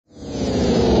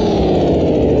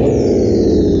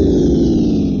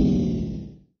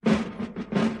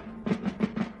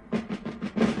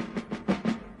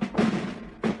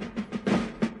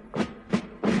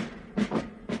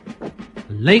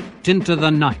out into the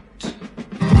night.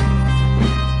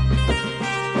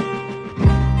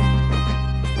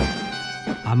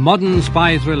 A modern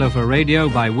spy thriller for radio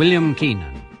by William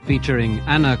Keenan, featuring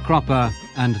Anna Cropper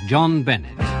and John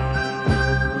Bennett.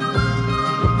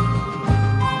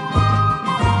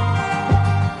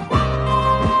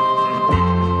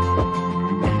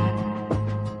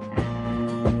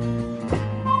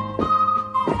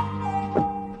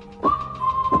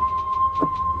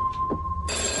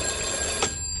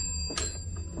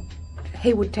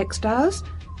 Hayward Textiles?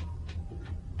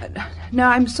 No,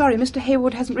 I'm sorry, Mr.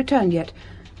 Hayward hasn't returned yet.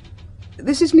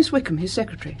 This is Miss Wickham, his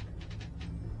secretary.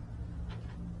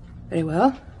 Very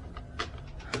well.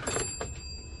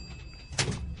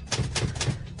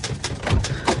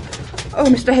 Oh,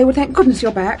 Mr. Hayward, thank goodness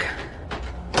you're back.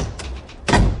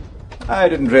 I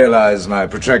didn't realise my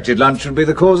protracted lunch would be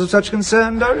the cause of such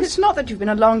concern, Doris. It's not that you've been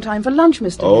a long time for lunch,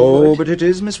 Mr. Oh, Hayward. but it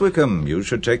is, Miss Wickham. You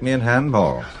should take me in hand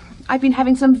more. I've been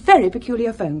having some very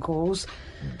peculiar phone calls.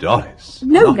 Doris?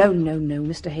 No,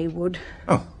 Mr. Hayward.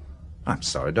 Oh, I'm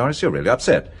sorry, Doris. You're really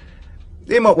upset.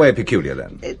 In what way peculiar,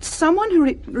 then? It's someone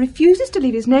who refuses to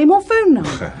leave his name or phone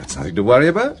number. That's nothing to worry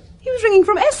about. He was ringing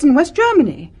from Essen, West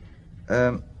Germany.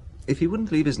 If he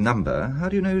wouldn't leave his number, how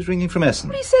do you know he was ringing from Essen?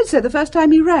 Well, he said so the first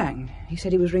time he rang. He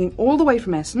said he was ringing all the way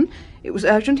from Essen. It was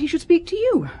urgent he should speak to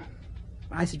you.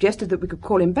 I suggested that we could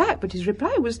call him back, but his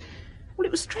reply was... Well,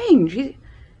 it was strange.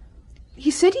 He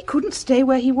said he couldn't stay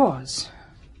where he was.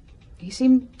 He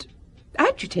seemed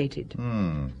agitated.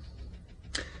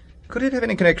 Could it have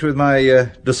any connection with my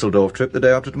Dusseldorf trip the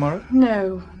day after tomorrow?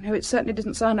 No, it certainly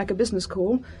didn't sound like a business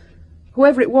call.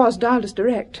 Whoever it was dialed us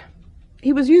direct.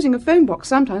 He was using a phone box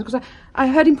sometimes because I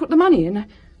heard him put the money in.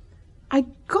 I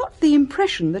got the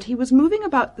impression that he was moving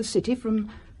about the city from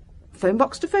phone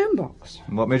box to phone box.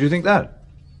 What made you think that?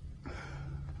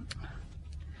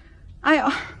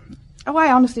 I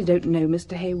honestly don't know,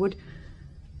 Mr. Hayward.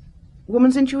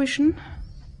 Woman's intuition?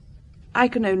 I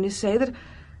can only say that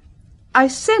I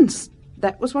sensed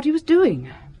that was what he was doing.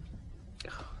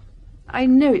 I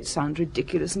know it sounds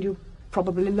ridiculous and you'll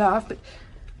probably laugh, but...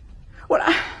 Well,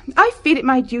 I feel it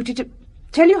my duty to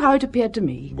tell you how it appeared to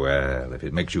me. Well, if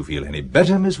it makes you feel any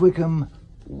better, Miss Wickham,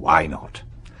 why not?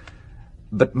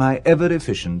 But my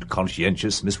ever-efficient,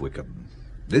 conscientious Miss Wickham,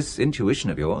 this intuition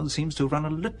of yours seems to run a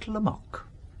little amok.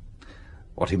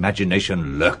 What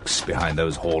imagination lurks behind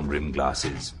those horn-rimmed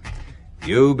glasses?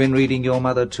 You've been reading your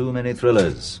mother too many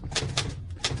thrillers.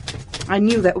 I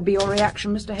knew that would be your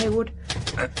reaction, Mr. Hayward.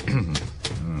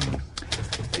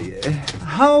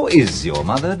 How is your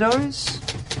mother, Doris?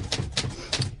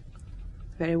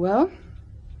 Very well.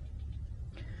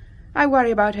 I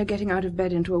worry about her getting out of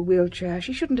bed into a wheelchair.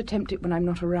 She shouldn't attempt it when I'm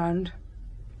not around.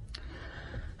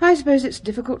 I suppose it's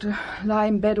difficult to lie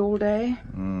in bed all day.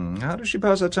 How does she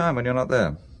pass her time when you're not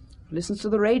there? Listens to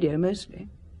the radio, mostly.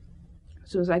 As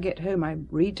soon as I get home, I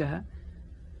read to her.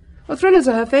 Well, thrillers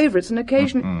are her favourites, and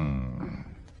occasionally...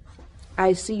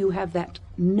 I see you have that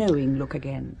knowing look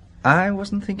again. I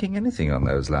wasn't thinking anything on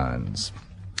those lines.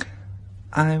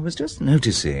 I was just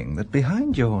noticing that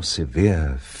behind your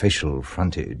severe facial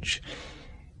frontage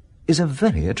is a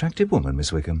very attractive woman,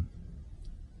 Miss Wickham.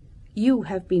 You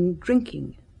have been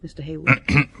drinking, Mr. Hayward.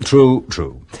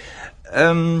 True.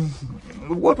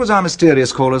 What was our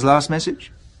mysterious caller's last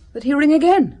message? That he'll ring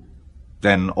again.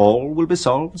 Then all will be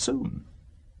solved soon.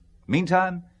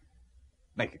 Meantime,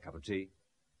 make a cup of tea.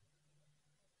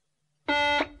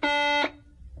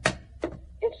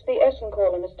 It's the Essen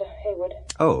caller, Mr. Hayward.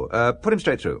 Oh, put him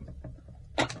straight through.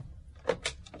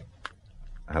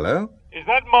 Hello? Is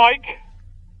that Mike?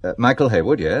 Michael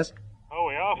Heywood, yes. Oh,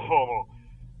 we are formal.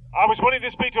 I was wanting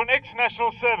to speak to an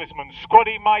ex-national serviceman,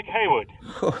 Squaddy Mike Hayward.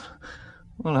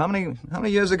 Well, how many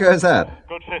years ago is that?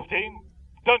 Good 15.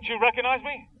 Don't you recognise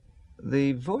me?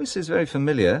 The voice is very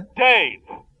familiar. Dave.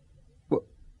 What?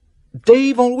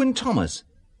 Dave Alwyn Thomas?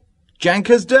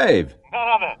 Janker's Dave?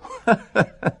 None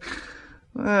other.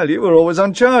 Well, you were always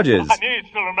on charges. I knew you'd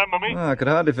still remember me. I could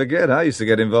hardly forget. I used to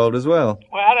get involved as well.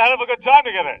 We had a hell of a good time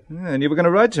together. Yeah, and you were going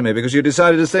to write to me because you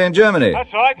decided to stay in Germany.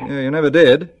 That's right. Yeah, you never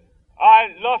did.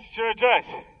 I lost your address.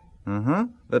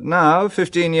 But now,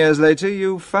 15 years later,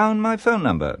 you found my phone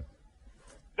number.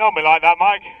 Don't be like that,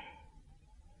 Mike.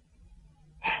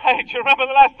 Hey, do you remember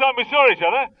the last time we saw each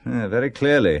other? Yeah, very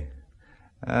clearly.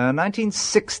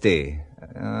 1960.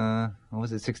 Or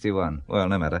was it 61? Well,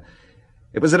 no matter.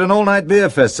 It was at an all-night beer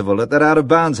festival at that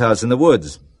out-of-bounds house in the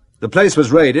woods. The place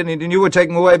was raided, and you were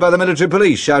taken away by the military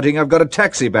police, shouting, "I've got a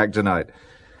taxi back tonight."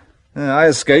 I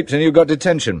escaped, and you got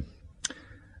detention.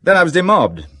 Then I was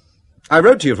demobbed. I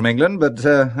wrote to you from England, but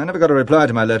I never got a reply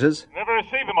to my letters. Never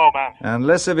received them, old man. And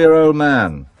less of your old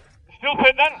man. Still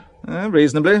fit, then?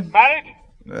 Reasonably. Married?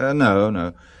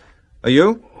 No. Are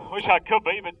you? Wish I could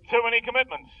be, but too many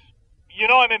commitments. You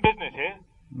know I'm in business here.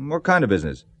 What kind of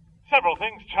business? Several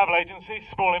things. Travel agency,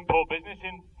 small import business.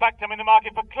 In fact, I'm in the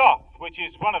market for cloth, which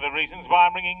is one of the reasons why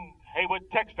I'm ringing Hayward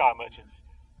textile merchants.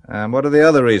 And what are the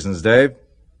other reasons, Dave?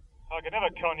 I could never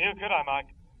con you, could I, Mike?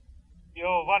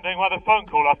 You're wondering why the phone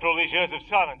call after all these years of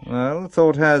silence. Well,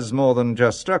 thought has more than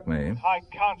just struck me. I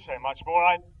can't say much more.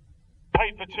 I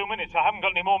paid for 2 minutes. I haven't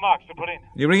got any more marks to put in.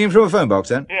 You ringing from a phone box,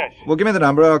 then? Yes. Well, give me the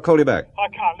number. I'll call you back. I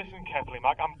can't. Listen carefully,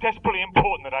 Mike. I'm desperately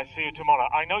important that I see you tomorrow.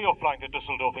 I know you're flying to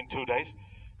Dusseldorf in 2 days.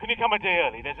 Can you come a day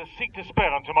early? There's a seat to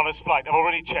spare on tomorrow's flight. I've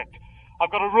already checked.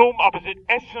 I've got a room opposite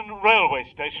Essen railway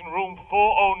station, room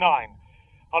 409.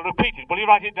 I'll repeat it. Will you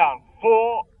write it down?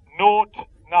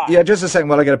 409. Yeah, just a second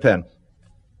while I get a pen.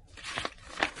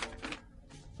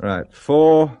 Right,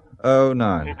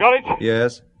 409. You've got it?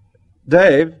 Yes.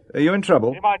 Dave, are you in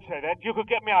trouble? You might say that. You could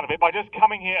get me out of it by just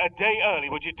coming here a day early.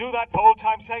 Would you do that for old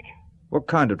time's sake? What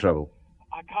kind of trouble?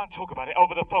 I can't talk about it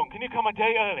over the phone. Can you come a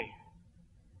day early?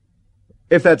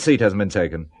 If that seat hasn't been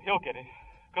taken. You'll get it.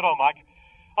 Good on, Mike.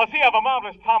 I'll see you have a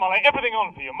marvellous time. I'll lay everything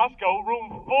on for you. Must go, room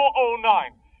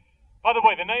 409. By the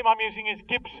way, the name I'm using is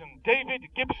Gibson. David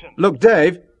Gibson. Look,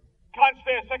 Dave. Can't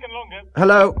stay a second longer.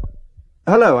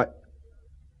 Hello,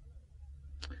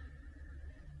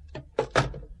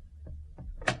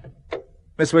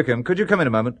 Miss Wickham, could you come in a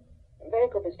moment? Very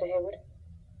good, Mr. Hayward.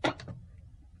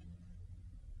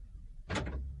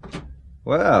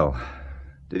 Well,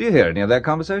 did you hear any of that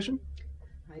conversation?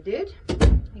 I did,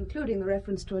 including the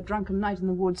reference to a drunken night in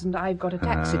the woods and I've got a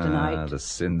taxi tonight. The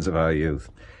sins of our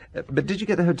youth. But did you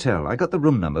get the hotel? I got the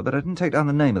room number, but I didn't take down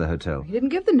the name of the hotel. He didn't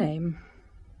give the name.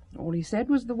 All he said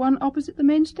was the one opposite the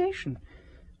main station.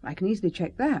 I can easily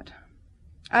check that.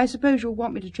 I suppose you'll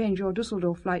want me to change your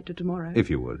Dusseldorf flight to tomorrow. If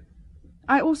you would.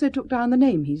 I also took down the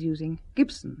name he's using,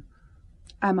 Gibson.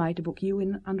 Am I to book you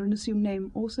in under an assumed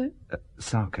name also?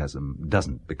 Sarcasm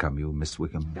doesn't become you, Miss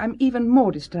Wickham. I'm even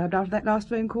more disturbed after that last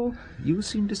phone call. You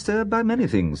seem disturbed by many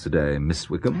things today, Miss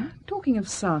Wickham. Talking of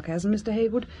sarcasm, Mr.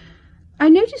 Hayward, I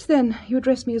noticed then you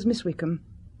address me as Miss Wickham.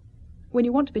 When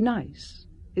you want to be nice,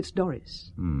 it's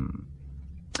Doris.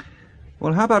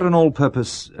 Well, how about an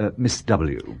all-purpose Miss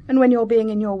W? And when you're being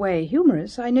in your way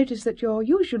humorous, I notice that you're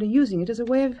usually using it as a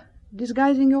way of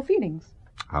disguising your feelings.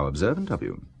 How observant of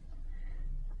you.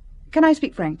 Can I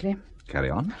speak frankly? Carry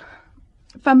on.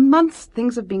 For months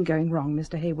things have been going wrong,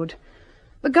 Mr. Hayward.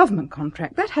 The government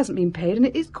contract, that hasn't been paid, and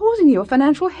it's causing you a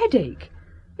financial headache.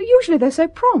 Usually they're so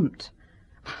prompt.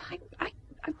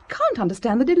 I can't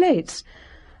understand the delay. It's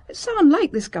so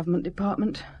unlike this government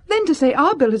department. Then to say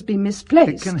our bill has been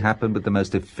misplaced. It can happen with the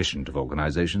most efficient of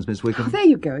organisations, Miss Wickham. Oh, there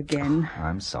you go again.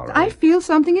 I'm sorry. I feel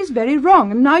something is very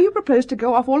wrong, and now you propose to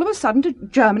go off all of a sudden to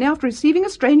Germany after receiving a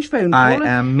strange phone call. I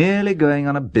am merely going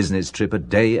on a business trip a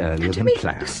day earlier than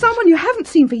planned. Someone you haven't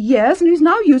seen for years and who's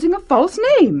now using a false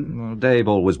name. Well, Dave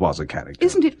always was a character.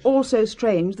 Isn't it also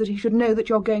strange that he should know that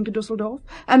you're going to Dusseldorf,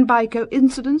 and by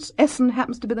coincidence Essen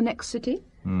happens to be the next city?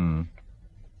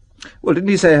 Well, didn't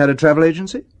he say he had a travel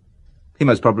agency? He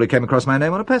most probably came across my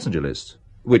name on a passenger list,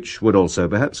 which would also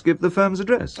perhaps give the firm's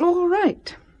address. All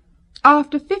right.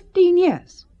 After 15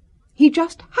 years, he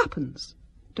just happens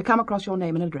to come across your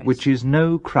name and address. Which is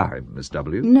no crime, Miss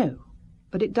W. No,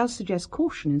 but it does suggest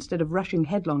caution instead of rushing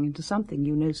headlong into something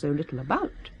you know so little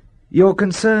about. Your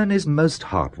concern is most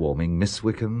heartwarming, Miss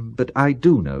Wickham, but I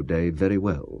do know Dave very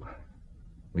well.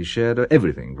 We shared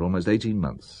everything for almost 18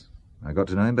 months. I got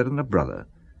to know him better than a brother.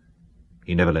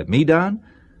 He never let me down,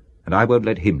 and I won't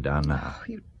let him down now. Oh,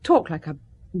 you talk like a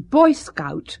Boy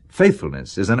Scout.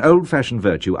 Faithfulness is an old-fashioned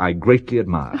virtue I greatly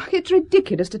admire. Oh, it's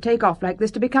ridiculous to take off like this,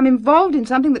 to become involved in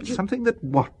something that... Something that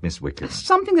what, Miss Wickham?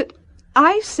 Something that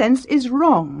I sense is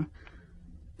wrong.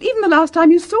 Even the last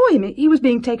time you saw him, he was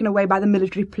being taken away by the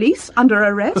military police, under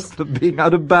arrest. For being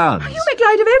out of bounds. You make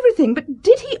light of everything, but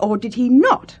did he or did he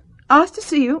not ask to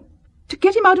see you to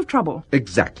get him out of trouble?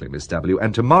 Exactly, Miss W.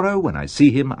 And tomorrow, when I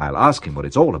see him, I'll ask him what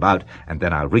it's all about, and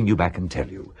then I'll ring you back and tell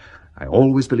you. I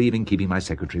always believe in keeping my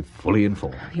secretary fully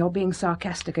informed. You're being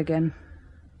sarcastic again.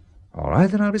 All right,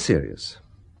 then I'll be serious.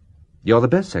 You're the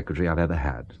best secretary I've ever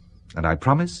had, and I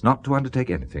promise not to undertake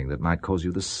anything that might cause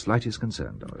you the slightest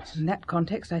concern, Doris. In that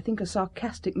context, I think a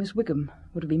sarcastic Miss Wickham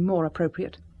would have been more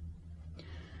appropriate.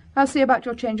 I'll see about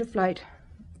your change of flight.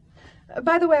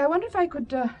 By the way, I wonder if I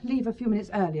could leave a few minutes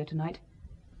earlier tonight.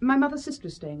 My mother's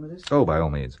sister's staying with us. Oh, by all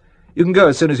means. You can go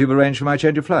as soon as you've arranged for my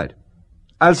change of flight.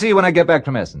 I'll see you when I get back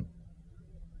from Essen.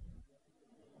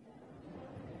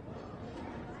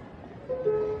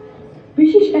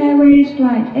 British Airways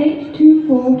Flight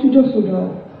 824 to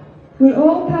Dusseldorf. Will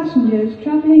all passengers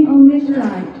travelling on is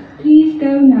right. Please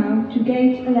go now to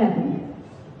gate 11.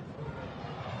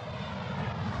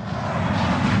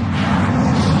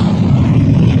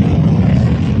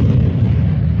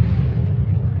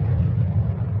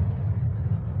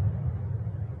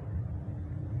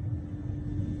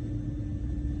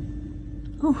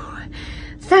 Oh,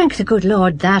 thank the good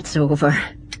Lord that's over.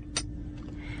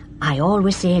 I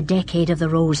always say a decade of the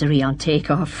rosary on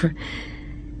takeoff.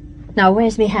 Now,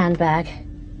 where's me handbag?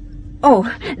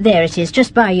 Oh, there it is,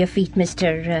 just by your feet,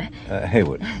 Mr...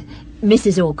 Hayward.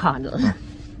 Mrs. O'Connell.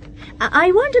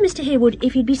 I wonder, Mr. Heywood,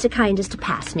 if you'd be so kind as to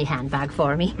pass me handbag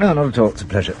for me. No, not at all. It's a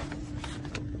pleasure.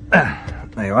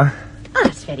 There you are. Oh,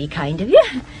 that's very kind of you.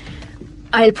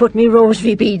 I'll put me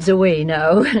rosary beads away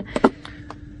now.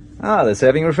 Ah, they're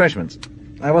serving refreshments.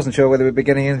 I wasn't sure whether we'd be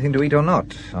getting anything to eat or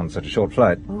not on such a short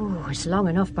flight. Oh, it's long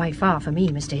enough by far for me,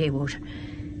 Mr. Heywood.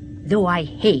 Though I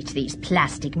hate these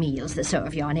plastic meals that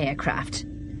serve you on aircraft.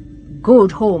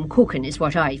 Good home cooking is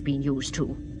what I've been used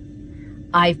to.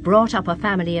 I've brought up a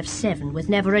family of 7 with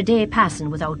never a day passing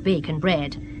without bacon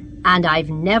bread. And I've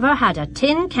never had a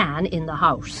tin can in the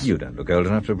house. You don't look old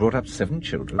enough to have brought up 7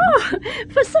 children. Oh,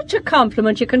 for such a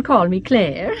compliment you can call me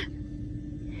Clare.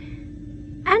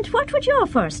 And what would your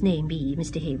first name be,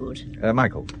 Mr. Heywood?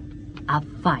 Michael. A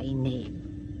fine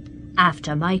name.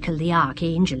 After Michael the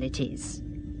Archangel it is.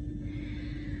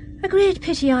 A great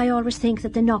pity I always think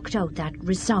that they knocked out that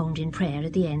resounding prayer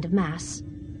at the end of Mass.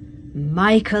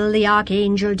 Michael the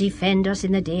Archangel, defend us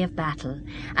in the day of battle,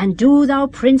 and do thou,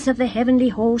 Prince of the heavenly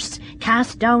hosts,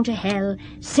 cast down to hell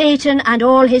Satan and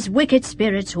all his wicked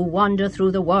spirits who wander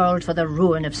through the world for the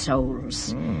ruin of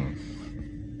souls.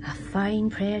 A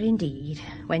fine prayer indeed,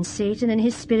 when Satan and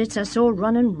his spirits are so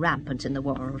running rampant in the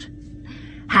world.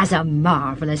 Has a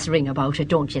marvellous ring about it,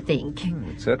 don't you think?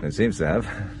 It certainly seems to have.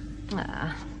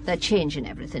 Ah, they're changing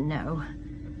everything now.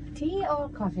 Tea or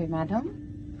coffee,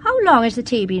 madam? How long has the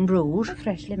tea been brewed?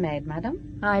 Freshly made,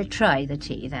 madam. I'll try the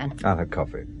tea, then. I'll have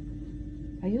coffee.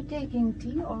 Are you taking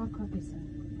tea or coffee, sir?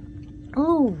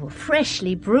 Oh,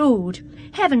 freshly brewed.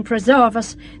 Heaven preserve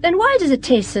us. Then why does it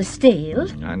taste so stale?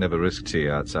 I never risk tea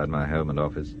outside my home and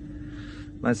office.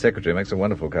 My secretary makes a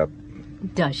wonderful cup.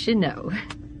 Does she know?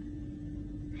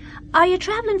 Are you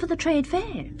travelling for the trade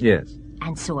fair? Yes.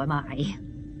 And so am I.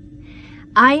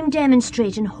 I'm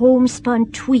demonstrating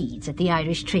homespun tweeds at the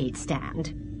Irish trade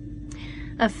stand.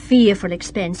 A fearful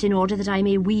expense in order that I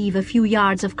may weave a few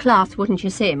yards of cloth, wouldn't you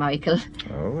say, Michael?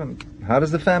 Oh, and how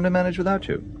does the family manage without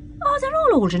you? Oh, they're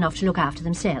all old enough to look after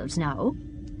themselves now.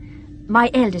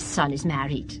 My eldest son is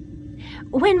married.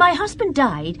 When my husband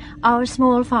died, our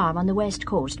small farm on the west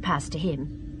coast passed to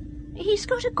him. He's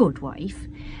got a good wife,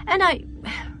 and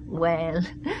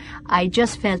I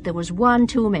just felt there was one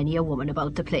too many a woman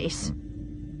about the place.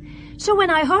 So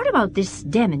when I heard about this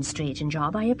demonstrating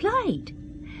job, I applied.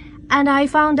 And I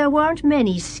found there weren't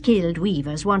many skilled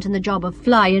weavers wanting the job of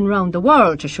flying round the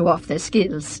world to show off their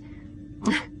skills.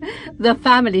 The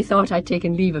family thought I'd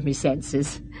taken leave of me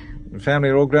senses. The family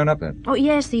are all grown up then? Oh,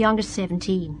 yes, the youngest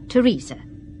 17, Teresa.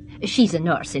 She's a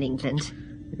nurse in England.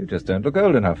 You just don't look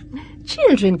old enough.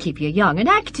 Children keep you young and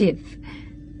active.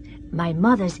 My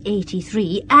mother's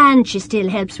 83, and she still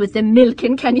helps with the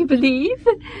milking, can you believe?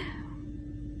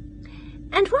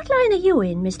 And what line are you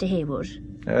in, Mr.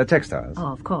 Heywood? Textiles.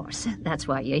 Oh, of course. That's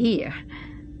why you're here.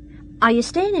 Are you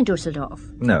staying in Dusseldorf?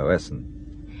 No, Essen.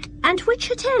 And which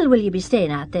hotel will you be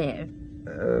staying at there?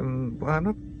 Well, I'm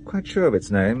not quite sure of its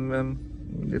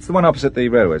name. It's the one opposite the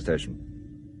railway station.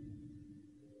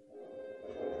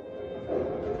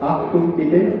 Achtung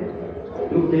bitte,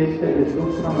 Fluggäste des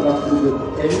Lufthansa-Fluges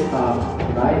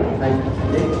LH316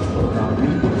 nach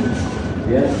München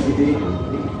werden gebeten,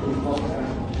 nicht zum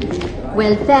Ausgang.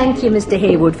 Well, thank you, Mr.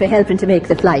 Heywood, for helping to make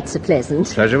the flight so pleasant.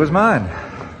 Pleasure was mine.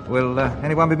 Will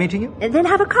anyone be meeting you? They'll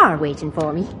have a car waiting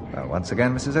for me. Well, once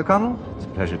again, Mrs. O'Connell, it's a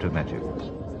pleasure to have met you.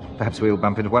 Perhaps we'll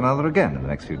bump into one another again in the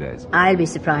next few days. I'll be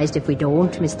surprised if we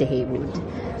don't, Mr.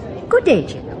 Heywood. Good day,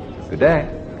 Jim. Good day.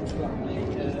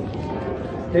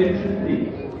 Attention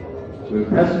please. Will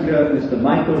passenger Mr.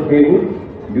 Michael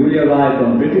Heywood, newly arrived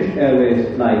on British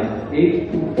Airways Flight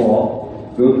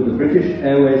 824, go to the British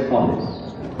Airways office.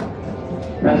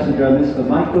 Passenger Mr.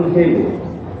 Michael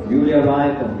Heywood, newly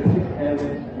arrived on British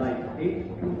Airways Flight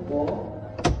 824,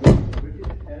 go to the British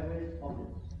Airways office.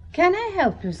 Can I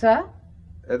help you, sir?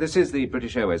 This is the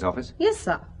British Airways office. Yes,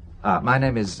 sir. My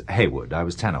name is Hayward. I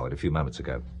was tannoyed a few moments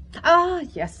ago. Ah,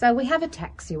 yes, sir. We have a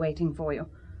taxi waiting for you.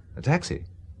 A taxi?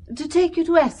 To take you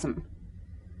to Essen.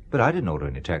 But I didn't order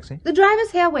any taxi. The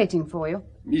driver's here waiting for you.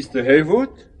 Mr.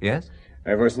 Heywood? Yes?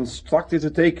 I was instructed to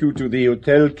take you to the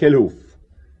Hotel Kellhof.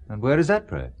 And where is that,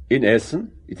 pray? In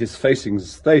Essen. It is facing the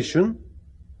station.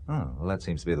 Oh, well, that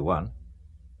seems to be the one.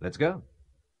 Let's go.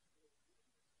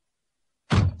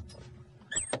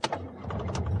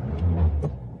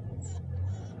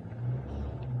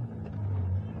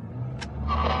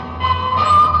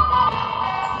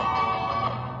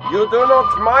 You do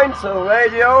not mind the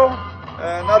radio?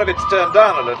 Not if it's turned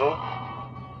down a little.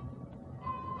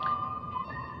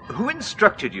 Who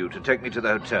instructed you to take me to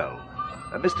the hotel?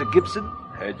 Mr. Gibson?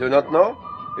 I do not know.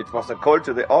 It was a call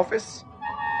to the office.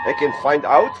 I can find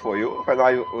out for you when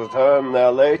I return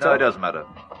later. No, it doesn't matter.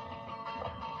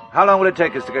 How long will it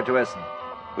take us to get to Essen?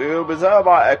 We will be there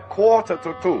by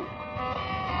 1:45.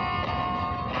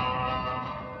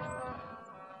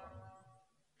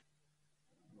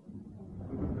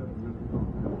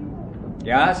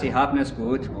 Ja, Sie haben es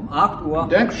gut. 8 Uhr.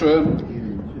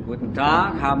 Dankeschön. Guten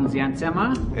Tag. Haben Sie ein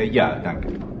Zimmer? Yeah, danke.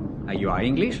 You are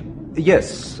English?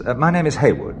 Yes, my name is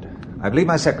Hayward. I believe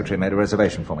my secretary made a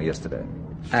reservation for me yesterday.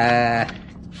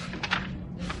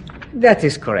 That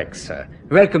is correct, sir.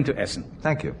 Welcome to Essen.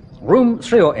 Thank you. Room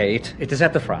 308. It is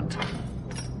at the front.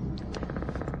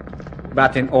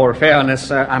 But in all fairness,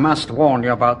 sir, I must warn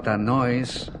you about the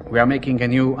noise. We are making a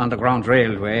new underground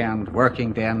railway and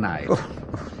working day and night.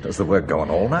 Does the work go on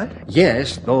all night?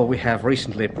 Yes, though we have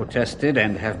recently protested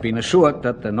and have been assured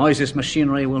that the noiseless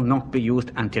machinery will not be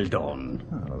used until dawn.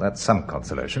 Oh, well, that's some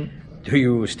consolation. Do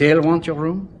you still want your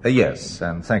room? Yes,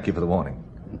 and thank you for the warning.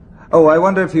 Oh, I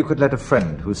wonder if you could let a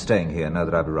friend who's staying here know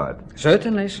that I've arrived.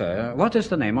 Certainly, sir. What is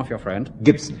the name of your friend?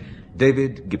 Gibson.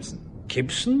 David Gibson.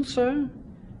 Gibson, sir?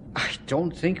 I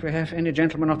don't think we have any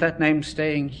gentleman of that name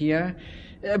staying here.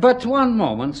 But one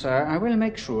moment, sir. I will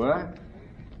make sure.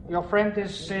 Your friend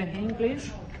is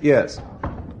English? Yes.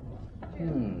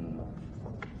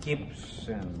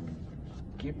 Gibson.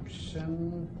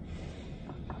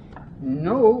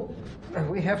 No,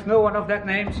 we have no one of that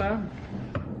name, sir.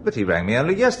 But he rang me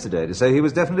only yesterday to say he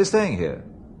was definitely staying here.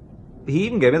 He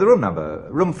even gave me the room number,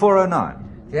 room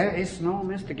 409. There is no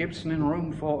Mr. Gibson in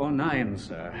room 409,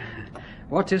 sir.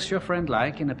 What is your friend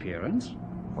like in appearance?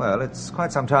 Well, it's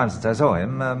quite some time since I saw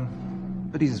him,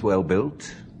 but he's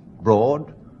well-built,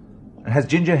 broad, and has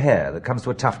ginger hair that comes to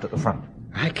a tuft at the front.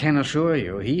 I can assure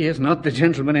you, he is not the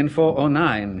gentleman in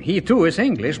 409. He, too, is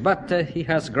English, but he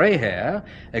has grey hair,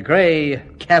 a grey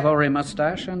cavalry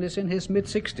moustache, and is in his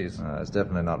mid-60s. It's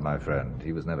definitely not my friend.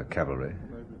 He was never cavalry.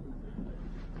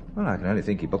 Well, I can only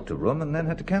think he booked a room and then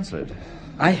had to cancel it.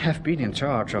 I have been in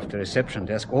charge of the reception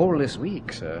desk all this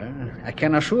week, sir. I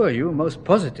can assure you most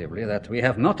positively that we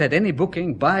have not had any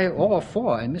booking by or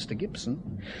for a Mr. Gibson.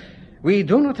 We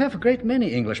do not have a great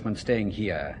many Englishmen staying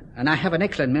here, and I have an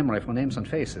excellent memory for names and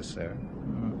faces, sir.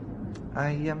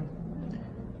 I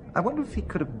wonder if he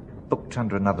could have booked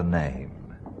under another name.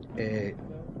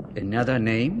 Another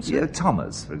name, sir? Yeah,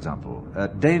 Thomas, for example.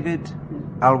 David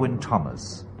Alwyn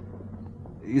Thomas.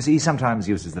 You see, he sometimes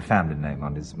uses the family name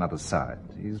on his mother's side.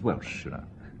 He's Welsh, you know.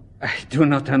 I do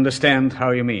not understand how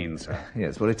you mean, sir.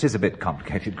 Yes, well, it is a bit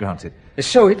complicated, granted.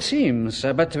 So it seems,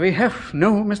 but we have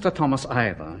no Mr. Thomas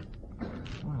either.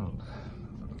 Well,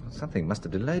 something must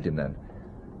have delayed him then.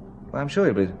 Well, I'm sure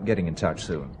he'll be getting in touch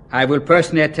soon. I will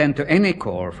personally attend to any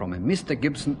call from a Mr.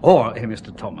 Gibson or a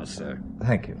Mr. Thomas, sir.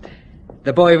 Thank you.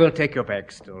 The boy will take your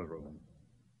bags to a room.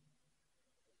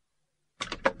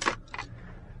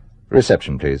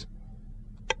 Reception, please.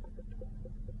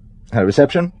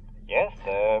 Reception? Yes,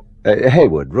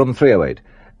 Heywood, room 308.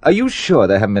 Are you sure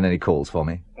there haven't been any calls for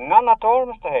me? None at all,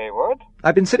 Mr. Hayward.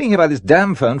 I've been sitting here by this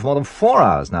damn phone for more than 4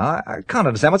 hours now. I can't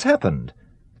understand what's happened.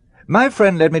 My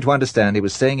friend led me to understand he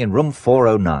was staying in room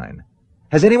 409.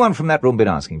 Has anyone from that room been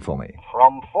asking for me?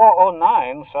 From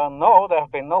 409, sir, no, there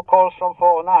have been no calls from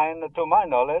 409, to my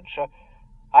knowledge.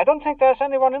 I don't think there's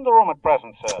anyone in the room at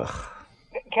present, sir.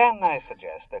 Can I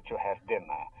suggest that you have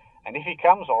dinner? And if he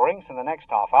comes or rings in the next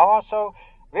half hour or so,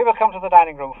 we will come to the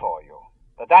dining room for you.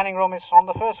 The dining room is on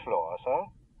the first floor, sir.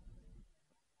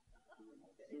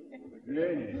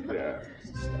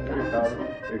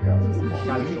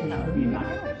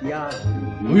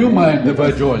 Do you mind if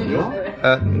I join you?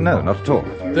 No, not at all.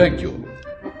 Thank you.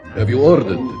 Have you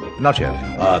ordered? Not yet.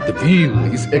 The veal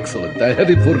is excellent. I had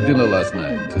it for dinner last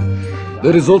night.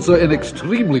 There is also an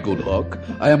extremely good hock.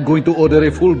 I am going to order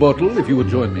a full bottle if you would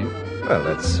join me. Well,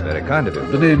 that's very kind of you.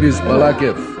 The name is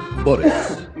Balakeff,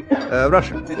 Boris.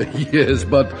 Russian? Yes,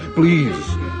 but please,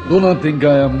 do not think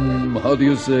I am, how do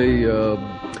you say,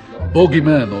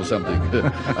 bogeyman or something.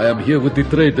 I am here with the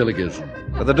trade delegation.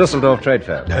 For the Dusseldorf Trade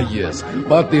Fair? Yes,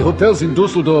 but the hotels in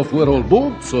Dusseldorf were all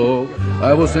booked, so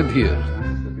I was sent here.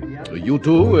 You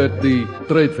too at the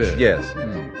trade fair? Yes.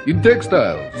 In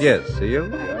textiles? Yes, are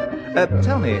you?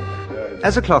 Tell me,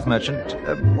 as a cloth merchant,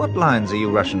 what lines are you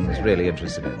Russians really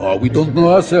interested in? Oh, we don't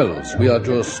know ourselves. We are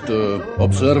just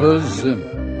observers.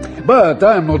 But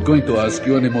I am not going to ask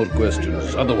you any more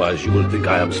questions. Otherwise, you will think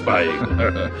I am spying.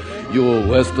 You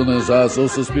Westerners are so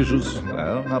suspicious.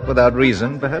 Well, not without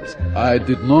reason, perhaps. I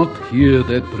did not hear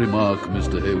that remark,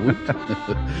 Mr.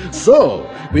 Heywood. So,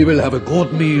 we will have a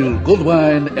good meal, good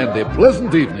wine, and a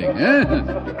pleasant evening,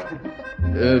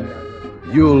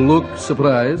 you look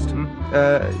surprised?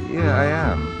 Yeah, I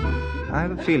am. I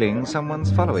have a feeling someone's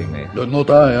following me. Not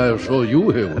I assure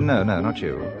you, Heywood. No, not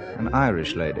you. An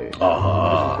Irish lady.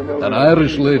 Aha, an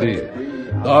Irish lady.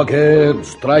 Dark hair,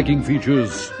 striking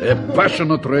features, a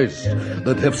passionate race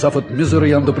that have suffered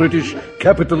misery under British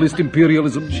capitalist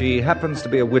imperialism. She happens to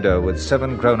be a widow with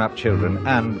 7 grown-up children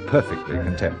and perfectly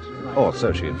content. Or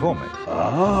so she informed me.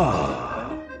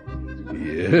 Ah,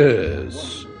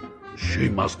 yes. She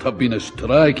must have been a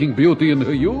striking beauty in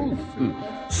her youth.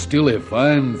 Still a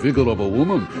fine figure of a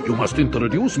woman. You must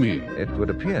introduce me. It would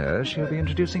appear she'll be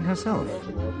introducing herself.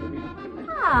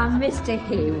 Ah, Mr.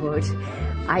 Hayward.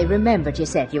 I remembered you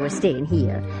said you were staying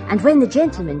here, and when the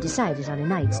gentlemen decided on a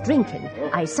night's drinking,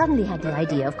 I suddenly had the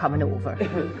idea of coming over.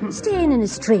 Staying in a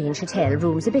strange hotel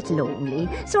room's a bit lonely,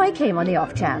 so I came on the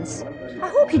off chance. I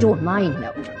hope you don't mind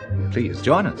now. Please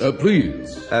join us.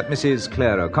 Please. Mrs.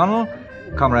 Clare O'Connell,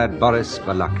 Comrade Boris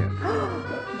Balakeff.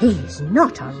 He's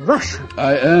not a Russian.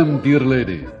 I am, dear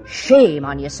lady. Shame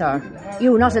on you, sir.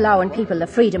 You not allowing people the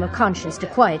freedom of conscience to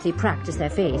quietly practice their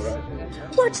faith.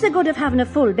 What's the good of having a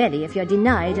full belly if you're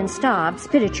denied and starved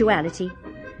spirituality?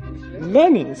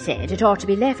 Lenin said it ought to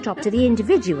be left up to the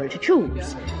individual to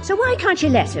choose. So why can't you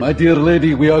let him? My dear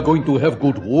lady, we are going to have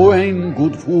good wine,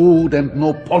 good food, and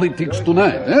no politics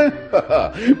tonight,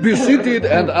 Be seated,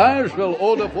 and I shall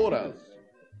order for us.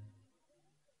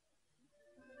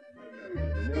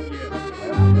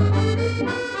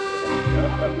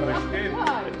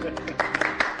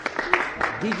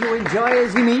 Did you enjoy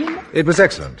the meal? It was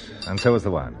excellent, and so was the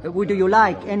wine. Would you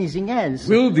like anything else?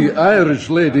 Will the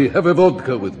Irish lady have a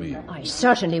vodka with me? I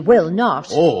certainly will not.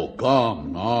 Oh,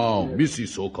 come now,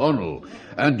 Mrs. O'Connell.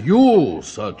 And you,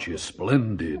 such a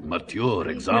splendid, mature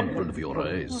example of your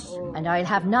race. And I'll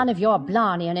have none of your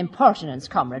blarney and impertinence,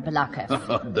 Comrade Balakeff.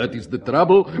 That is the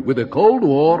trouble with a Cold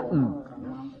War.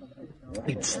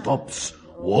 It stops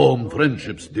warm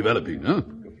friendships developing,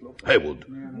 Heywood,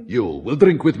 you will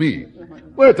drink with me.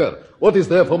 Waiter, what is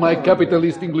there for my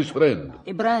capitalist English friend?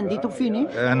 A brandy to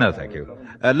finish? No, thank you.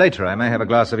 Later I may have a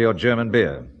glass of your German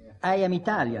beer. I am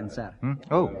Italian, sir.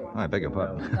 Oh, I beg your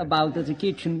pardon. About the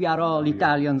kitchen, we are all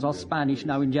Italians or Spanish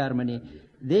now in Germany.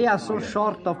 They are so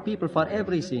short of people for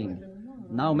everything.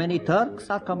 Now many Turks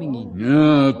are coming in.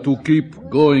 Yeah, to keep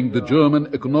going the German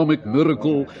economic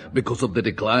miracle because of the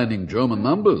declining German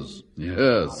numbers.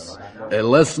 Yes, a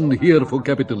lesson here for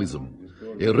capitalism.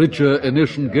 The richer a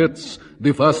nation gets,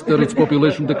 the faster its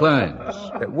population declines.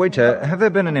 Waiter, have there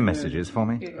been any messages for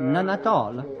me? None at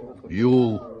all.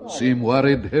 You seem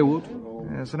worried, Heywood?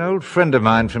 Yes, an old friend of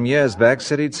mine from years back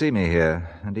said he'd see me here,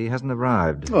 and he hasn't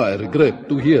arrived. I regret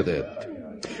to hear that.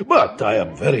 But I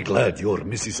am very glad your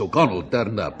Mrs. O'Connell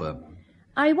turned up.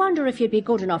 I wonder if you'd be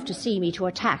good enough to see me to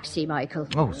a taxi, Michael.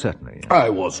 Oh, certainly.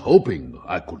 I was hoping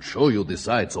I could show you the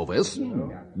sights of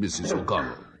Essen, Mrs.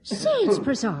 O'Connell. Saints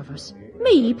preserve us.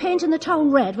 Me painting the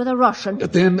town red with a Russian.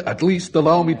 Then at least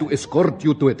allow me to escort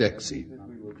you to a taxi.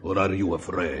 Or are you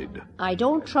afraid? I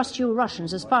don't trust you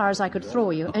Russians as far as I could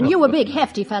throw you, and you a big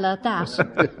hefty fella at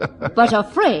that. But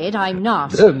afraid I'm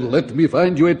not. Then let me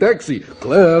find you a taxi.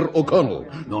 Clare O'Connell.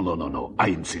 No, I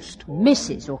insist.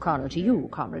 Mrs. O'Connell to you,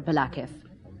 Comrade Balakeff.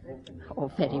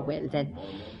 Oh, very well, then.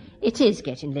 It is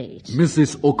getting late.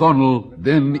 Mrs. O'Connell,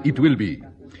 then it will be.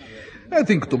 I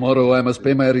think tomorrow I must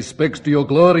pay my respects to your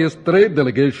glorious trade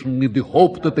delegation in the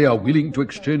hope that they are willing to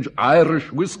exchange Irish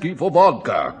whiskey for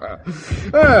vodka.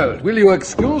 Well, will you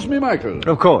excuse me, Michael?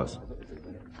 Of course.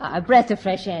 A breath of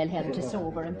fresh air helped to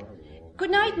sober him.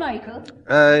 Good night, Michael.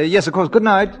 Yes, of course. Good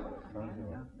night.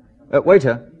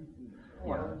 Waiter.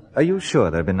 Are you sure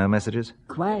there have been no messages?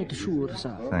 Quite sure,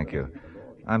 sir. Thank you.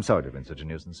 I'm sorry to have been such a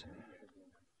nuisance.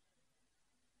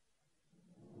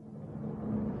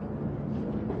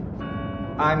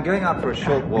 I'm going out for a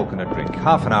short walk and a drink.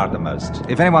 Half an hour at the most.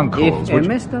 If anyone calls... If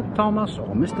Mr. Thomas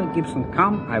or Mr. Gibson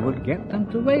come, I will get them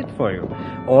to wait for you.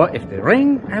 Or if they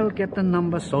ring, I will get the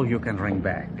number so you can ring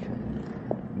back.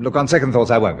 Look, on second thoughts,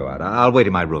 I won't go out. I'll wait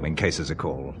in my room in case there's a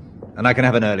call. And I can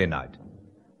have an early night.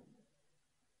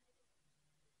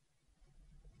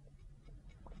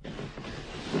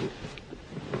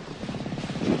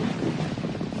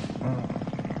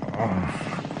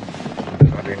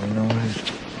 Bloody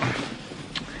noise.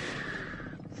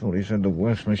 He said the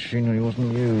worst machinery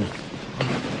wasn't used.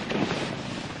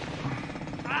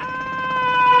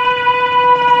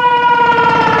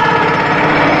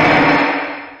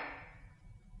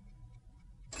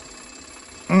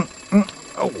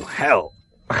 Oh, hell.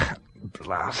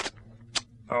 Blast.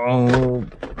 Oh.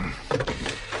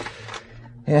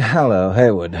 Yeah, hello,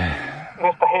 Hayward.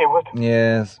 Mr. Hayward?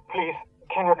 Yes? Please,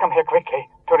 can you come here quickly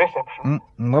to reception?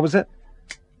 What was that?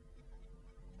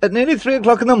 At nearly 3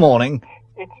 o'clock in the morning?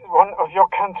 It's one of your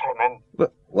countrymen.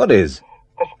 What is?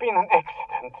 There's been an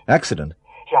accident. Accident?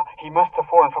 Yeah, he must have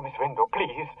fallen from his window.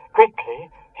 Please, quickly.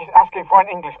 He's asking for an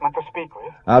Englishman to speak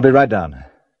with. I'll be right down.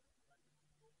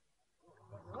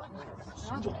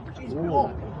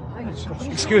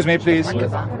 Excuse me, please.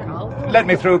 Let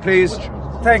me through, please.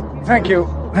 Thank you.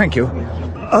 Thank you.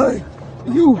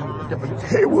 You,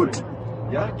 Heywood.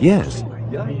 Yes.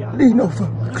 Lean over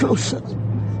closer.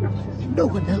 No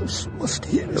one else must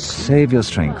hear us. Save your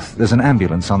strength. There's an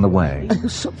ambulance on the way. I have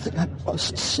something I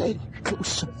must say.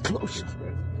 Closer.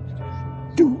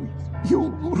 Do you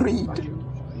read?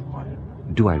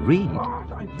 Do I read?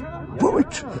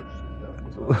 Poetry.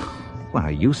 Well, I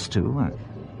used to.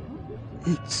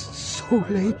 It's so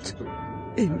late.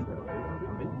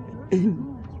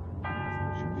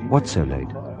 What's so late?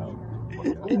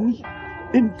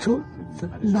 Into the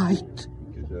night.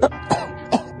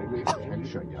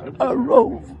 A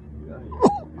rove.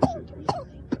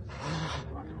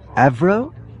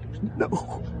 Avro?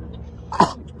 No.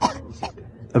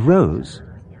 A rose?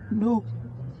 No.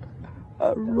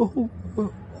 A rove.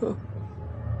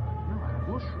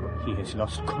 He has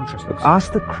lost consciousness.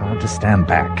 Ask the crowd to stand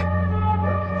back.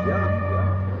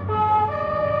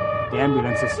 The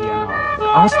ambulance is here now.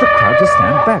 Ask the crowd to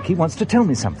stand back. He wants to tell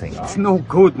me something. It's no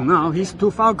good now. He's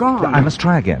too far gone. I must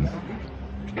try again.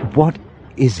 What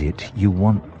is it you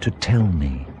want to tell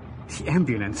me? The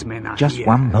ambulance men are Just here.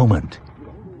 one moment.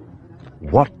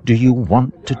 What do you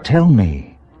want to tell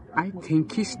me? I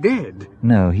think he's dead.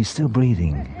 No, he's still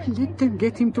breathing. Let them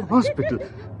get him to hospital.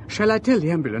 Shall I tell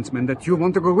the ambulance man that you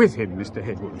want to go with him, Mr.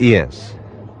 Heywood? Yes.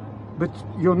 But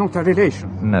you're not a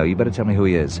relation. No, you better tell me who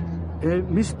he is.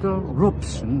 Mr.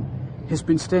 Robson has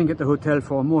been staying at the hotel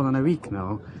for more than a week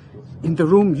now. In the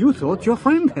room you thought your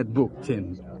friend had booked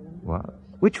him. What?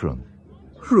 Which room?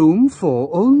 Room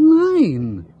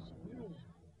 409.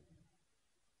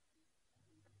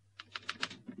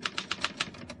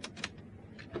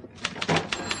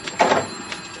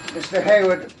 Mr.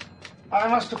 Hayward, I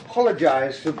must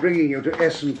apologize for bringing you to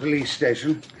Essen Police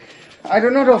Station. I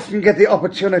do not often get the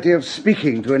opportunity of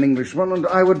speaking to an Englishman, and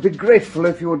I would be grateful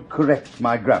if you would correct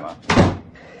my grammar.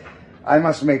 I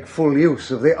must make full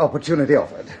use of the opportunity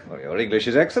offered. Well, your English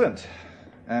is excellent.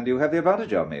 And you have the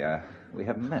advantage of me. We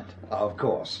haven't met. Of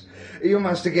course. You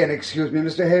must again excuse me,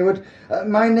 Mr. Hayward.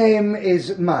 My name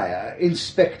is Meyer,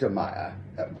 Inspector Meyer.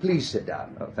 Please sit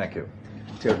down. Oh, thank you.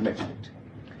 Till mention it.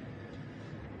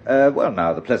 Well,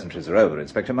 now the pleasantries are over,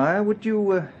 Inspector Meyer. Would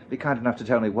you be kind enough to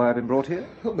tell me why I've been brought here?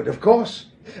 Oh, but of course.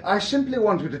 I simply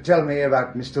want you to tell me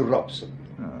about Mr. Robson.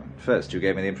 First, you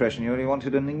gave me the impression you only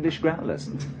wanted an English grammar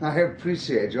lesson. I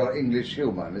appreciate your English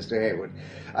humour, Mr. Hayward.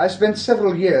 I spent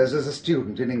several years as a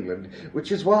student in England,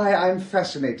 which is why I'm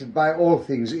fascinated by all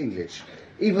things English,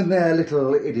 even their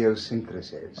little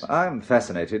idiosyncrasies. I'm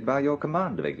fascinated by your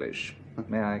command of English.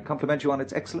 May I compliment you on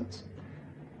its excellence?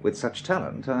 With such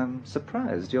talent, I'm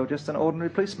surprised you're just an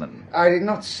ordinary policeman. I did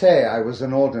not say I was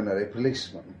an ordinary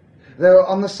policeman. Though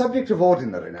on the subject of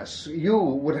ordinariness, you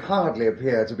would hardly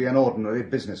appear to be an ordinary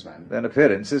businessman. Then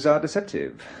appearances are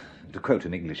deceptive, to quote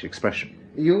an English expression.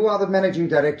 You are the managing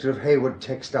director of Hayward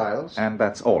Textiles? And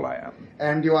that's all I am.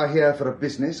 And you are here for a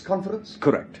business conference?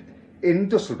 Correct. In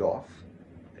Dusseldorf?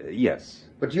 Yes.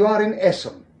 But you are in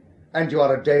Essen, and you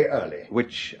are a day early.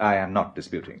 Which I am not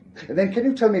disputing. Then can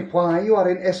you tell me why you are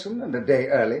in Essen and a day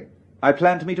early? I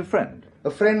plan to meet a friend.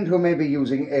 A friend who may be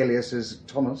using aliases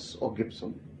Thomas or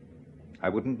Gibson? I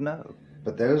wouldn't know.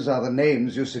 But those are the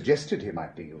names you suggested he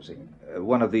might be using.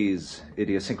 One of these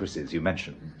idiosyncrasies you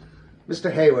mentioned.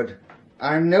 Mr. Hayward,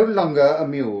 I'm no longer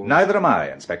amused. Neither am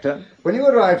I, Inspector. When you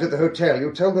arrived at the hotel,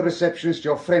 you told the receptionist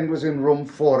your friend was in room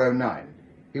 409.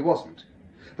 He wasn't.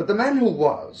 But the man who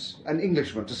was, an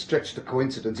Englishman to stretch the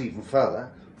coincidence even further,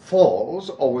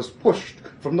 falls or was pushed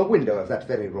from the window of that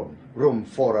very room, room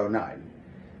 409.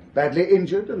 Badly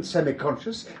injured and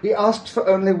semi-conscious, he asked for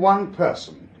only one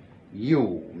person.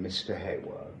 You, Mr.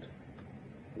 Hayward.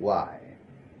 Why?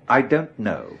 I don't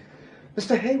know.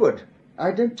 Mr. Hayward,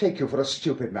 I don't take you for a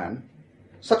stupid man.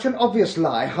 Such an obvious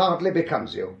lie hardly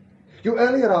becomes you. You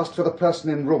earlier asked for the person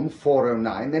in room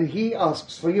 409, then he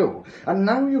asks for you, and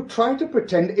now you try to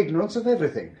pretend ignorance of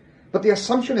everything. But the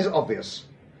assumption is obvious.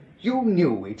 You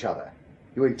knew each other.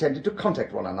 You intended to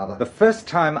contact one another. The first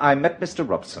time I met Mr.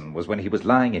 Robson was when he was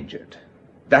lying injured.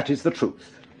 That is the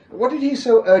truth. What did he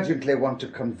so urgently want to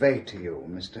convey to you,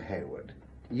 Mr. Hayward?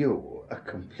 You, a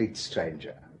complete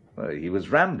stranger. Well, he was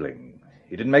rambling.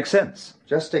 He didn't make sense.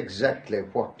 Just exactly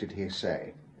what did he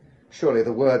say? Surely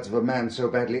the words of a man so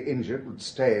badly injured would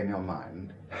stay in your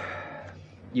mind.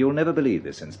 You'll never believe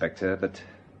this, Inspector, but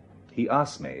he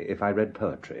asked me if I read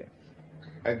poetry.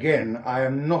 Again, I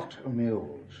am not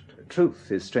amused.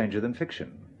 Truth is stranger than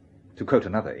fiction, to quote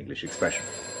another English expression.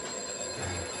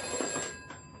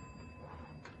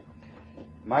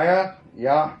 Meyer,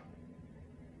 ja?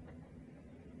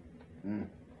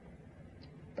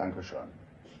 Dankeschön.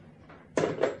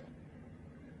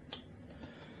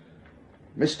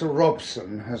 Mr.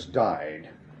 Robson has died.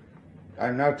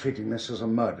 I'm now treating this as a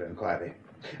murder inquiry.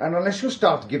 And unless you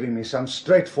start giving me some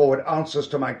straightforward answers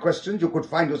to my questions, you could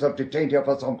find yourself detained here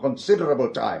for some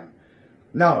considerable time.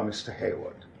 Now, Mr.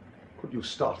 Hayward, could you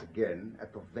start again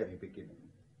at the very beginning?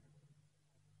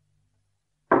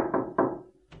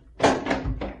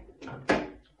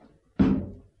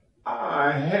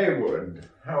 Hayward,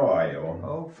 how are you?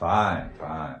 Oh, fine.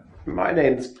 My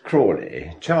name's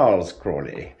Crawley, Charles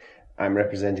Crawley. I'm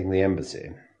representing the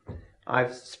embassy.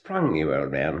 I've sprung you,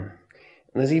 old man.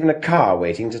 And there's even a car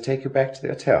waiting to take you back to the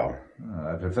hotel. Oh,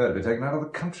 I'd prefer to be taken out of the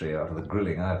country after the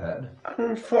grilling I've had.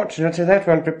 Unfortunately, that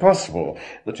won't be possible.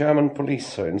 The German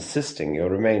police are insisting you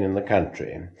remain in the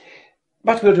country.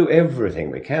 But we'll do everything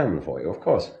we can for you, of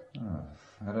course. Oh,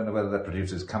 I don't know whether that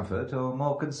produces comfort or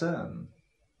more concern.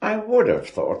 I would have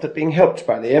thought that being helped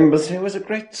by the embassy was a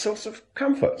great source of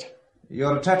comfort.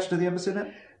 You're attached to the embassy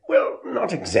then? Well,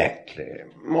 not exactly.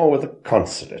 More with the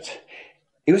consulate.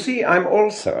 You see, I'm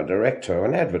also a director of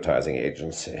an advertising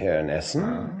agency here in Essen.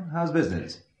 Oh, how's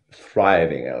business?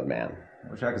 Thriving, old man.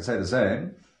 I wish I could say the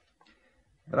same.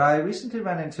 But I recently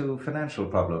ran into financial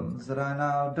problems that I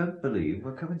now don't believe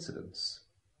were coincidence.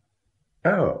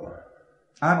 Oh.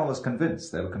 I'm almost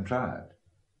convinced they were contrived.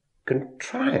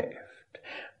 Contrived?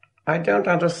 I don't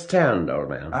understand, old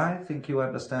man. I think you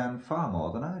understand far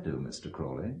more than I do, Mr.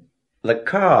 Crawley. The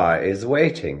car is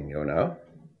waiting, you know.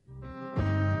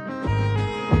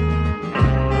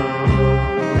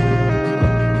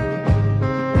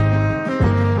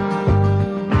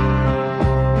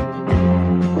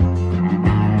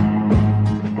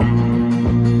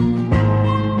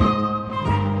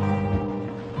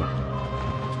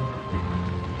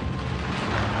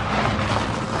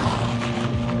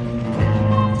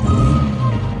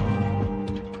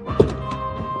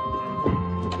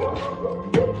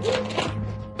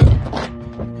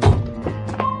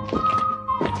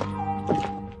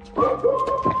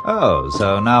 Oh,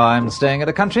 so now I'm staying at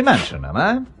a country mansion, am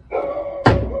I?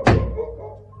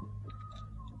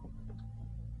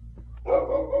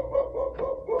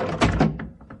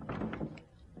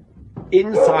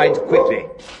 Inside quickly.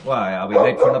 Why, are we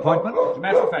late for an appointment? As a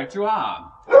matter of fact, you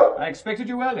are. I expected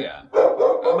you earlier.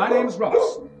 My name's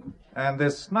Robson. And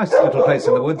this nice little place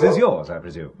in the woods is yours, I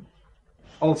presume.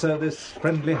 Also this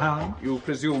friendly hound? You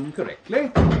presume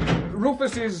correctly.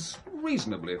 Rufus is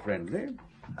reasonably friendly.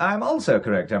 I'm also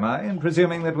correct, am I, in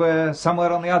presuming that we're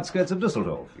somewhere on the outskirts of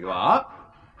Dusseldorf? You are?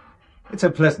 It's so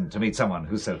pleasant to meet someone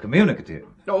who's so communicative.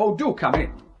 Oh, do come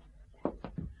in.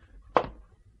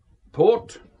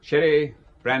 Port, sherry,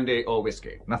 brandy, or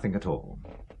whiskey? Nothing at all.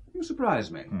 You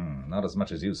surprise me. Not as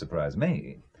much as you surprise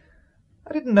me.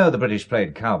 I didn't know the British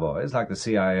played cowboys like the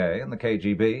CIA and the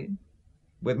KGB.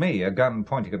 With me, a gun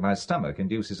pointing at my stomach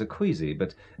induces a queasy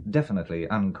but definitely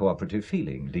uncooperative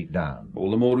feeling deep down.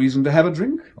 All the more reason to have a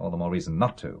drink? All the more reason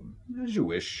not to. As you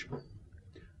wish.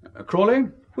 Crawley?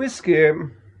 Whiskey.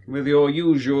 With your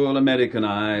usual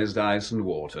Americanized ice and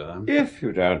water. If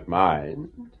you don't mind.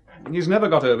 He's never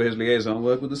got over his liaison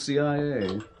work with the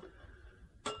CIA.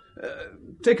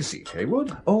 Take a seat,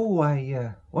 Heywood. Oh,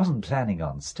 I wasn't planning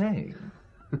on staying.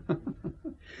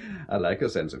 I like a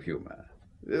sense of humour.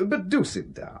 But do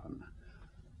sit down.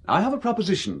 I have a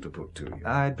proposition to put to you.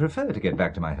 I'd prefer to get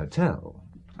back to my hotel.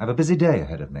 I've a busy day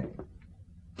ahead of me.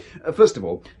 First of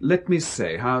all, let me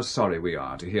say how sorry we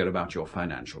are to hear about your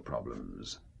financial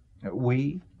problems.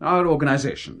 We? Our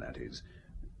organisation, that is.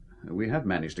 We have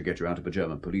managed to get you out of a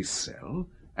German police cell,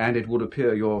 and it would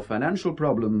appear your financial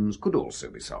problems could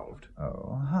also be solved.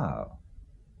 Oh, how?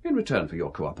 In return for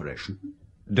your cooperation.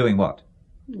 Doing what?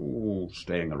 Oh,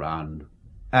 staying around.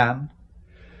 And?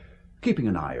 Keeping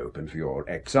an eye open for your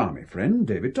ex-army friend,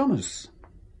 David Thomas.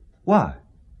 Why?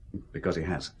 Because he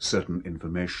has certain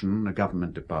information a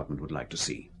government department would like to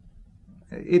see.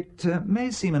 It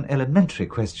may seem an elementary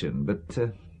question, but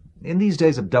in these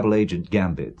days of double-agent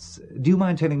gambits, do you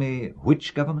mind telling me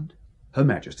which government? Her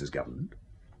Majesty's government.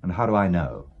 And how do I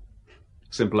know?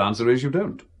 Simple answer is you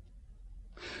don't.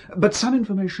 But some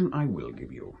information I will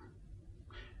give you.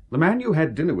 The man you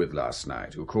had dinner with last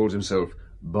night, who calls himself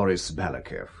Boris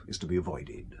Balakeff, is to be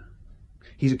avoided.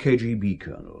 He's a KGB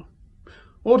colonel.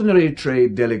 Ordinary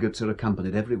trade delegates are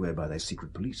accompanied everywhere by their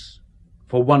secret police.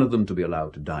 For one of them to be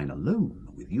allowed to dine alone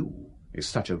with you is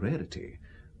such a rarity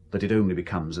that it only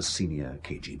becomes a senior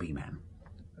KGB man.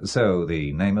 So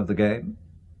the name of the game?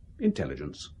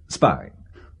 Intelligence. Spying.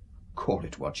 Call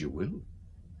it what you will.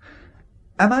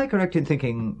 Am I correct in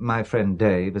thinking my friend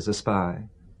Dave is a spy?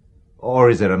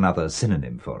 Or is there another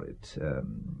synonym for it?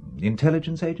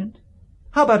 Intelligence agent?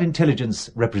 How about intelligence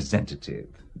representative?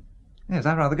 Yes,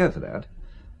 I'd rather go for that.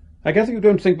 I gather you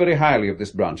don't think very highly of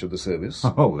this branch of the service.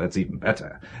 Oh, that's even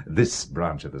better. This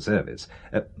branch of the service.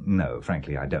 No,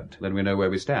 frankly, I don't. Then we know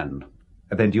where we stand.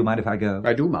 Then do you mind if I go?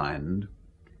 I do mind.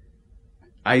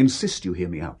 I insist you hear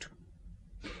me out.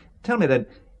 Tell me then,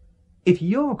 if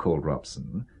you're called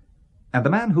Robson, and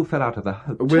the man who fell out of the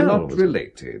hotel... We're not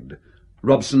related.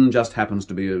 Robson just happens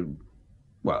to be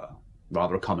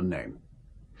rather a common name.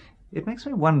 It makes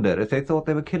me wonder if they thought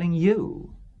they were killing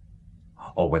you.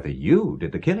 Or whether you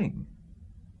did the killing.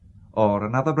 Or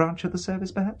another branch of the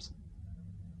service, perhaps?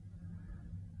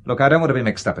 Look, I don't want to be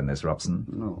mixed up in this, Robson.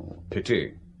 No,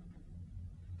 pity.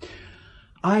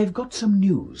 I've got some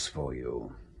news for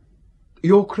you.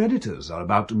 Your creditors are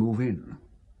about to move in.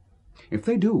 If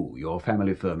they do, your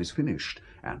family firm is finished,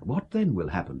 and what then will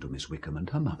happen to Miss Wickham and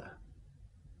her mother?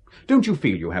 Don't you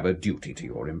feel you have a duty to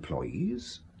your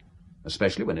employees?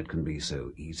 Especially when it can be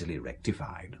so easily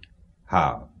rectified.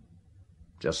 How?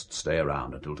 Just stay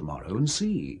around until tomorrow and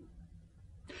see.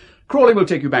 Crawley will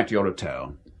take you back to your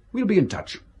hotel. We'll be in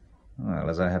touch. Well,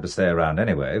 as I have to stay around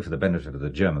anyway for the benefit of the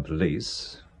German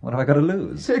police, what have I got to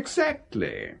lose?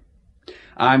 Exactly.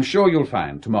 I'm sure you'll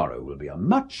find tomorrow will be a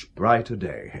much brighter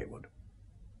day, Heywood.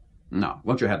 Now,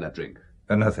 won't you have that drink?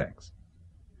 No, thanks.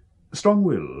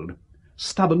 Strong-willed?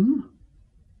 Stubborn?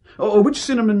 Or which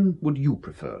cinnamon would you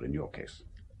prefer in your case?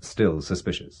 Still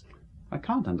suspicious. I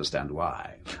can't understand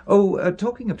why. Oh,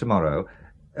 talking of tomorrow,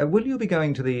 will you be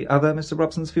going to the other Mr.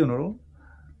 Robson's funeral?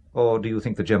 Or do you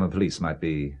think the German police might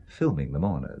be filming the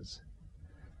mourners?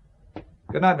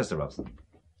 Good night, Mr. Robson.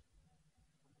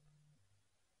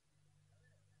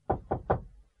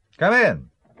 Come in.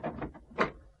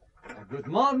 Good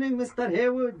morning, Mr.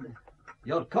 Heywood.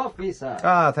 Your coffee, sir.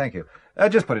 Ah, thank you.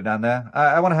 Just put it down there.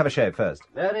 I want to have a shave first.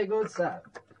 Very good, sir.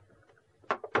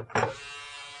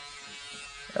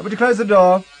 Would you close the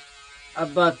door?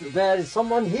 But there is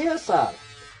someone here, sir.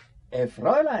 A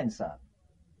Fräulein, sir.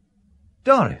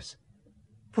 Doris.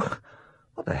 What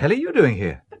the hell are you doing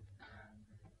here?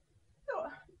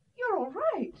 You're all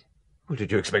right. Well,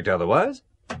 did you expect otherwise?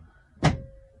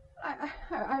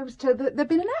 I was told that there'd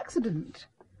been an accident.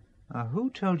 Who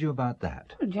told you about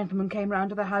that? A gentleman came round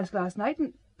to the house last night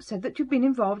and said that you'd been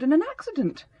involved in an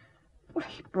accident. Well,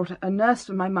 he brought a nurse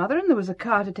for my mother, and there was a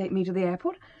car to take me to the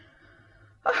airport.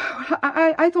 Oh,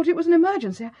 I thought it was an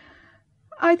emergency.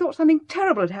 I thought something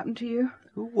terrible had happened to you.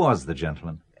 Who was the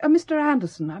gentleman? Mr.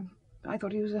 Anderson. I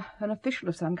thought he was an official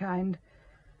of some kind.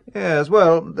 Yes,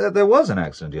 well, there was an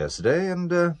accident yesterday,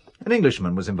 and an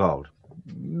Englishman was involved.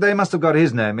 They must have got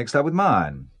his name mixed up with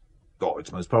mine. Oh,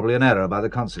 it's most probably an error by the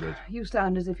Consulate. You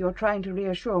sound as if you're trying to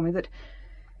reassure me that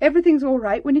everything's all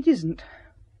right when it isn't.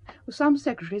 Well, some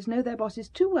secretaries know their bosses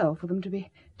too well for them to be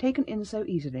taken in so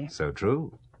easily. So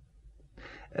true.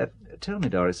 Tell me,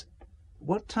 Doris,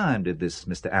 what time did this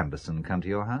Mr. Anderson come to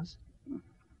your house?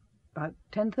 About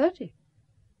 10:30.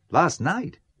 Last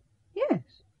night?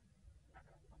 Yes.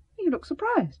 You look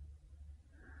surprised.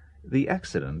 The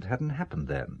accident hadn't happened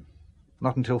then.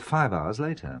 Not until 5 hours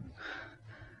later.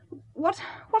 What's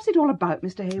it all about,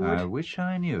 Mr. Heywood? I wish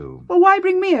I knew. Well, why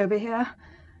bring me over here?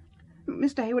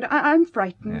 Mr. Heywood, I'm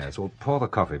frightened. Yes, well, pour the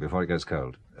coffee before it goes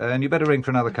cold. And you better ring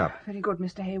for another cup. Very good,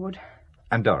 Mr. Heywood.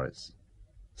 And Doris,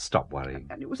 stop worrying.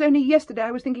 And it was only yesterday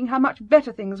I was thinking how much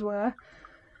better things were.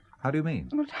 How do you mean?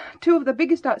 Well, 2 of the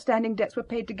biggest outstanding debts were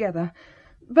paid together.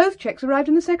 Both cheques arrived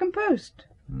in the second post.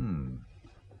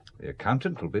 The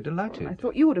accountant will be delighted. I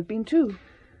thought you would have been too.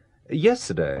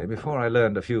 Yesterday, before I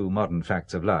learned a few modern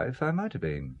facts of life, I might have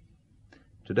been.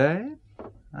 Today,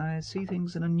 I see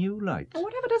things in a new light. Well,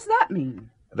 whatever does that mean?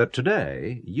 That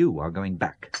today, you are going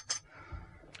back.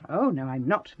 Oh, no, I'm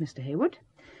not, Mr. Heywood.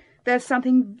 There's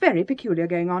something very peculiar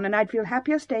going on, and I'd feel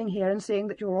happier staying here and seeing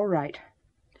that you're all right.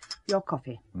 Your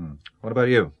coffee. What about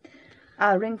you?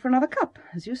 I'll ring for another cup,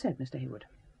 as you said, Mr. Heywood.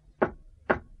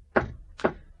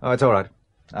 Oh, it's all right.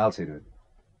 I'll see to it.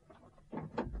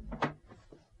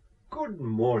 Good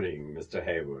morning, Mr.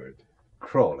 Hayward.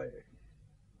 Crawley.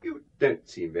 don't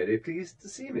seem very pleased to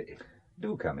see me.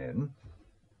 Do come in.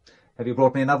 Have you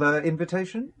brought me another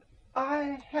invitation?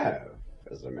 I have,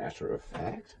 as a matter of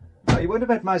fact. You won't have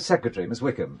met my secretary, Miss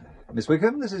Wickham. Miss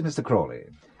Wickham, this is Mr. Crawley.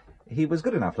 He was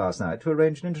good enough last night to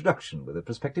arrange an introduction with a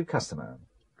prospective customer.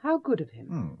 How good of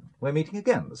him. We're meeting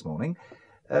again this morning.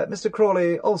 Mr.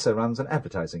 Crawley also runs an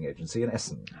advertising agency in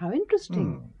Essen. How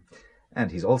interesting.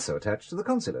 And he's also attached to the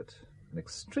Consulate. An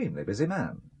extremely busy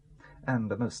man.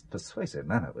 And a most persuasive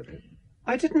manner with him.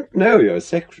 I didn't know your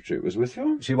secretary was with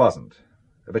you. She wasn't,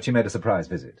 but she made a surprise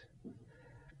visit.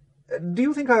 Do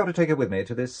you think I ought to take her with me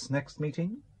to this next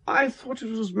meeting? I thought it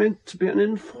was meant to be an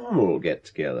informal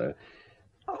get-together.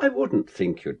 I wouldn't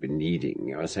think you'd be needing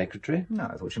your secretary. No,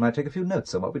 I thought she might take a few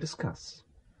notes on what we discuss.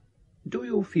 Do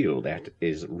you feel that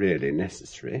is really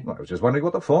necessary? Well, I was just wondering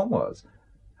what the form was.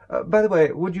 By the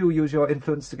way, would you use your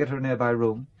influence to get her a nearby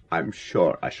room? I'm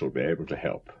sure I shall be able to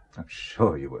help. I'm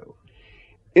sure you will.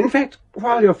 In fact,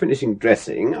 while you're finishing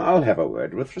dressing, I'll have a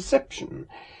word with reception.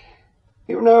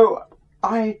 You know,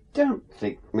 I don't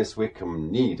think Miss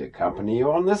Wickham need accompany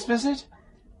you on this visit.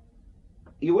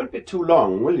 You won't be too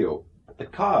long, will you? The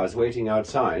car's waiting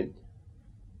outside.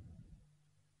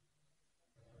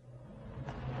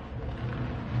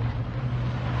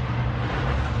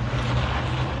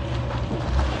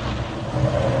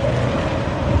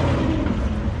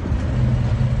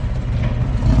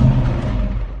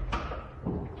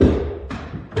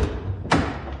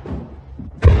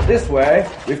 This way.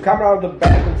 We've come round the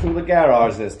back and through the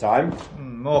garage this time.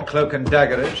 More cloak and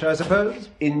daggerish, I suppose?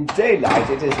 In daylight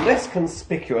it is less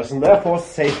conspicuous and therefore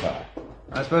safer.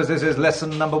 I suppose this is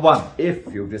lesson number 1.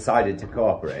 If you've decided to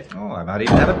cooperate. Oh, I might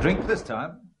even have a drink this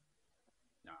time.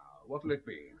 Now, what'll it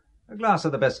be? A glass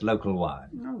of the best local wine.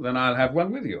 Oh, then I'll have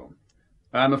one with you.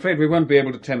 I'm afraid we won't be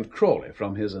able to tempt Crawley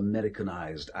from his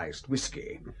Americanized iced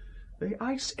whiskey. They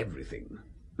ice everything.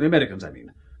 The Americans, I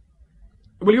mean.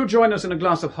 Will you join us in a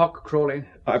glass of hock, Crawley?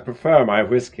 I prefer my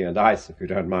whiskey and ice, if you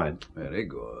don't mind. Very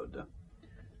good.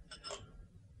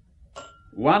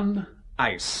 1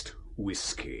 iced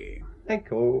whiskey. Thank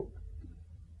you.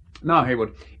 Now,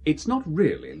 Heywood, it's not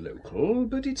really local,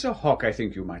 but it's a hock I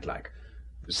think you might like.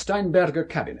 Steinberger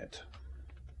Cabinet.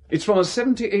 It's from a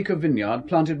 70-acre vineyard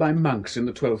planted by monks in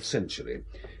the 12th century.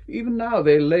 Even now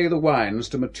they lay the wines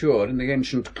to mature in the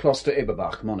ancient Kloster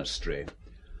Eberbach monastery.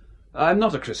 I'm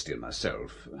not a Christian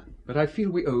myself, but I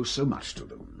feel we owe so much to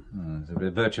them. It would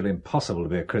be virtually impossible to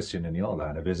be a Christian in your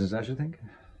line of business, I should think.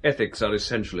 Ethics are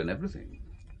essential in everything.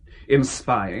 In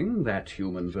spying, that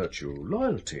human virtue,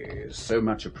 loyalty, is so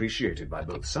much appreciated by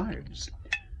both sides.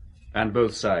 And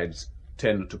both sides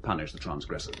tend to punish the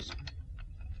transgressors.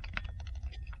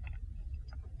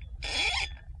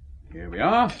 Here we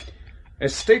are.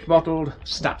 Estate-bottled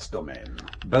Staatsdomain.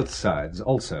 Both sides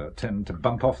also tend to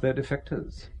bump off their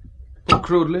defectors. Put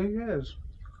crudely, yes.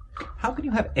 How can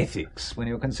you have ethics when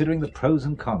you're considering the pros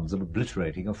and cons of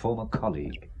obliterating a former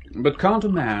colleague? But can't a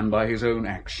man, by his own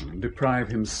action, deprive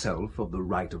himself of the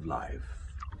right of life?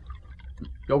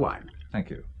 Your wine. Thank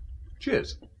you.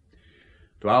 Cheers.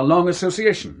 To our long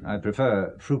association. I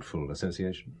prefer fruitful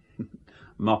association.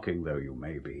 Mocking though you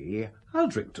may be, I'll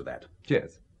drink to that.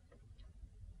 Cheers.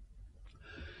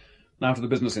 Now to the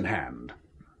business in hand.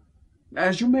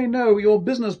 As you may know, your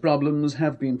business problems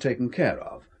have been taken care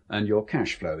of, and your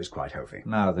cash flow is quite healthy.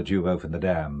 Now that you've opened the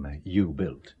dam you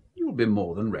built. You'll be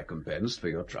more than recompensed for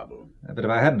your trouble. But if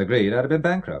I hadn't agreed, I'd have been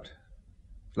bankrupt.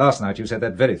 Last night you said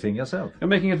that very thing yourself. You're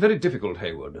making it very difficult,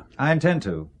 Heywood. I intend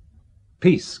to.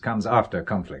 Peace comes after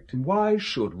conflict. Why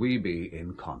should we be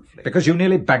in conflict? Because you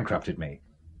nearly bankrupted me.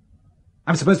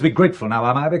 I'm supposed to be grateful now,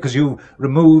 am I, because you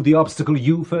removed the obstacle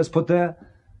you first put there?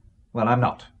 Well, I'm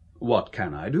not. What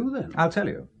can I do, then? I'll tell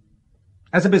you.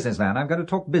 As a businessman, I'm going to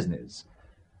talk business.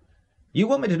 You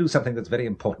want me to do something that's very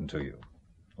important to you,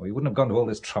 or you wouldn't have gone to all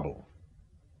this trouble.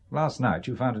 Last night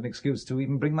you found an excuse to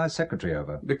even bring my secretary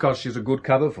over. Because she's a good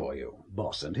cover for you.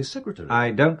 Boss and his secretary.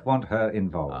 I don't want her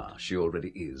involved. Ah, she already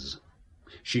is.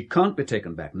 She can't be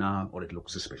taken back now, or it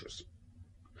looks suspicious.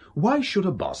 Why should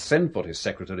a boss send for his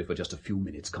secretary for just a few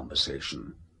minutes'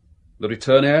 conversation? The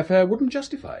return airfare wouldn't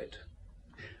justify it.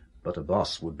 But a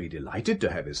boss would be delighted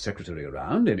to have his secretary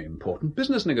around in important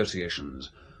business negotiations,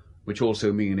 which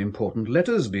also mean important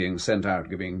letters being sent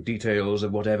out giving details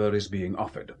of whatever is being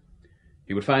offered.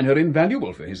 He would find her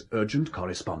invaluable for his urgent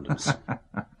correspondence.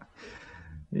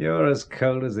 You're as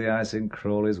cold as the ice in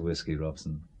Crawley's whiskey,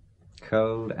 Robson.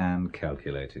 Cold and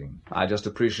calculating. I just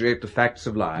appreciate the facts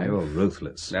of life. You're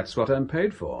ruthless. That's what I'm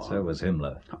paid for. So was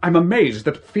Himmler. I'm amazed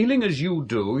that, feeling as you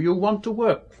do, you want to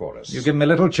work for us. You've given me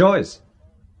little choice.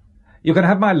 You can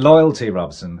have my loyalty,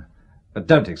 Robson, but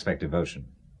don't expect devotion.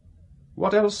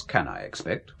 What else can I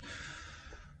expect?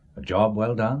 A job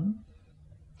well done.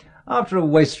 After a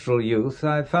wasteful youth,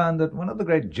 I found that one of the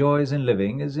great joys in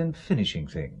living is in finishing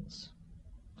things.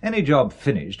 Any job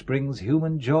finished brings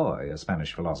human joy, a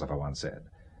Spanish philosopher once said.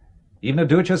 Even a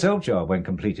do-it-yourself job, when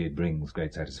completed, brings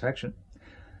great satisfaction.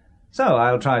 So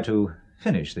I'll try to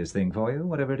finish this thing for you,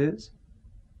 whatever it is.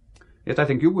 Yes, I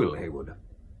think you will, Heywood.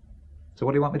 So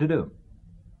what do you want me to do?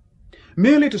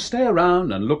 Merely to stay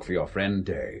around and look for your friend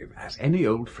Dave, as any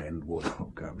old friend would.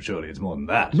 Oh, come, surely it's more than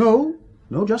that. No,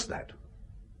 just that.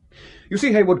 You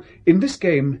see, Heywood, in this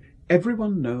game,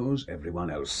 everyone knows everyone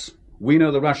else. We know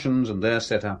the Russians and their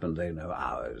setup, and they know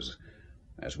ours,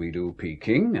 as we do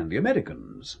Peking and the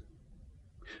Americans.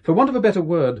 For want of a better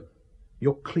word,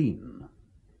 you're clean.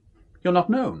 You're not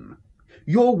known.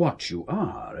 You're what you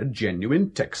are, a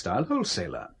genuine textile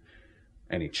wholesaler.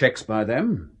 Any checks by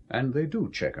them, and they do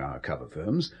check our cover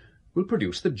firms, will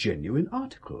produce the genuine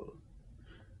article.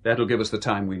 That'll give us the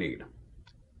time we need.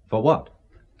 For what?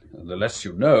 The less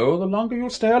you know, the longer you'll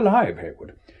stay alive,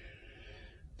 Heywood.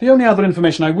 The only other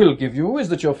information I will give you is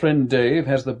that your friend Dave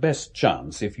has the best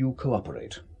chance if you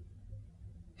cooperate.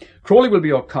 Crawley will be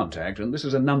your contact, and this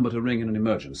is a number to ring in an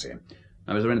emergency.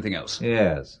 Now, is there anything else?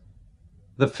 Yes.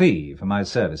 The fee for my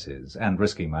services and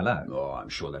risking my life. Oh, I'm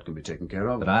sure that can be taken care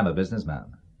of. But I'm a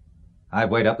businessman. I've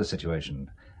weighed up the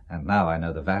situation, and now I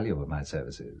know the value of my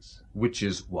services. Which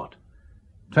is what?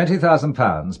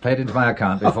 £20,000 paid into my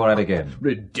account before I begin.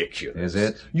 Ridiculous. Is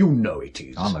it? You know it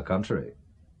is. On the contrary.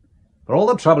 For all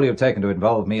the trouble you've taken to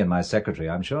involve me and my secretary,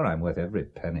 I'm sure I'm worth every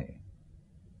penny.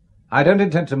 I don't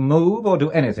intend to move or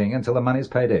do anything until the money's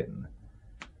paid in.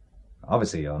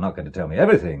 Obviously, you're not going to tell me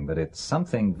everything, but it's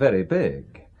something very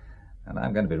big, and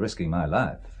I'm going to be risking my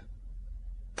life.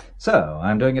 So,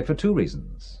 I'm doing it for two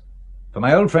reasons. For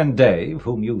my old friend Dave,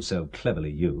 whom you so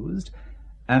cleverly used,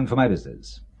 and for my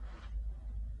business.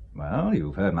 Well,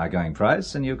 you've heard my going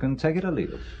price, and you can take it or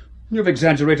leave it. You've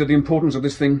exaggerated the importance of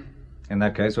this thing. In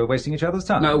that case, we're wasting each other's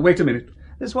time. Now, wait a minute.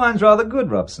 This wine's rather good,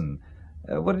 Robson.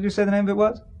 What did you say the name of it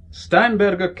was?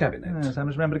 Steinberger Cabinet. Yes, I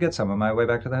must remember to get some on my way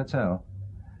back to the hotel.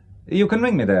 You can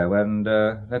ring me there and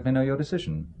let me know your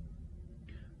decision.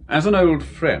 As an old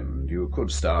friend, you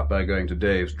could start by going to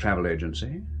Dave's travel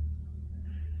agency.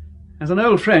 As an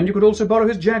old friend, you could also borrow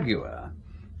his Jaguar.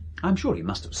 I'm sure he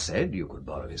must have said you could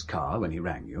borrow his car when he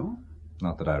rang you.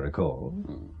 Not that I recall.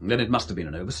 Then it must have been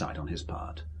an oversight on his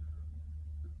part.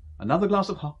 Another glass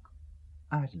of hock?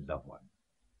 I'd love one.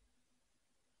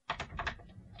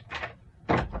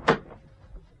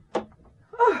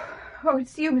 Oh,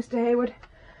 it's you, Mr. Hayward.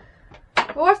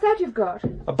 What's that you've got?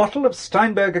 A bottle of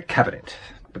Steinberger Cabinet,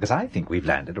 because I think we've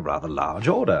landed a rather large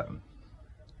order.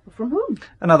 From whom?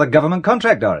 Another government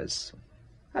contract, Doris.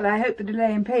 Well, I hope the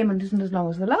delay in payment isn't as long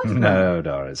as the last one. No,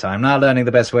 Doris, I'm now learning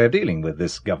the best way of dealing with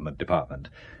this government department.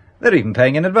 They're even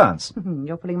paying in advance.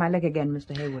 You're pulling my leg again,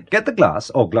 Mr. Hayward. Get the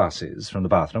glass, or glasses, from the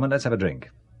bathroom and let's have a drink.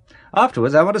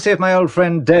 Afterwards, I want to see if my old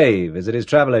friend Dave is at his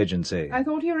travel agency. I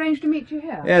thought he arranged to meet you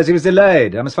here. Yes, he was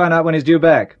delayed. I must find out when he's due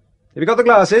back. Have you got the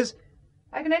glasses?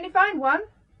 I can only find one.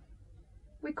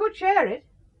 We could share it.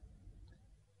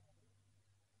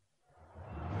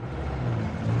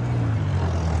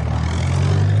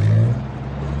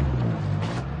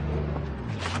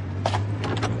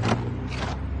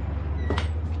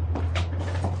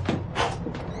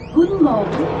 Good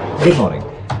morning. Good morning.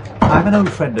 I'm an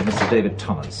old friend of Mr. David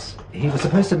Thomas. He was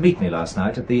supposed to meet me last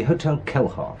night at the Hotel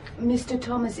Kelhoff. Mr.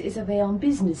 Thomas is away on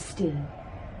business still.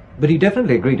 But he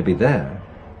definitely agreed to be there.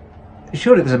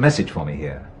 Surely there's a message for me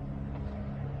here.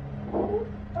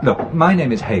 Look, my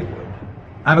name is Hayward.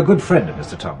 I'm a good friend of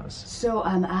Mr. Thomas. So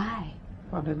am I.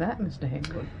 What of that, Mr.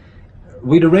 Hayward?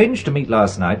 We'd arranged to meet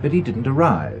last night, but he didn't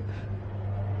arrive.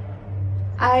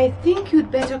 I think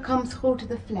you'd better come through to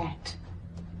the flat.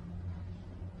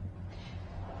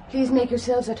 Please make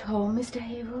yourselves at home, Mr.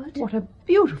 Hayward. What a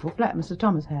beautiful flat Mr.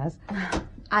 Thomas has.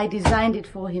 I designed it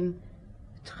for him.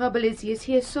 Trouble is, he is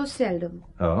here so seldom.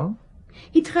 Oh?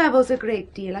 He travels a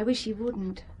great deal. I wish he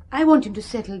wouldn't. I want him to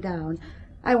settle down.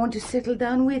 I want to settle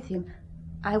down with him.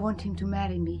 I want him to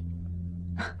marry me.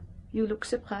 You look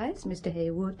surprised, Mr.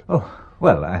 Hayward. Oh,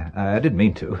 well, I didn't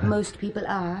mean to. Most people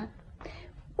are.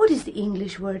 What is the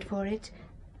English word for it?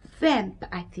 Vamp,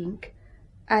 I think.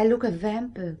 I look a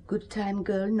vamp, a good-time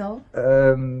girl, no?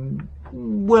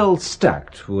 Well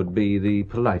stacked would be the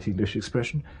polite English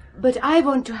expression. But I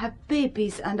want to have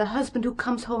babies and a husband who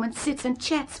comes home and sits and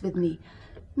chats with me.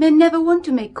 Men never want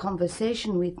to make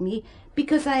conversation with me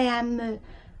because I am,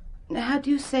 how do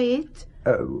you say it?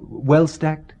 Well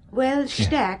stacked? Well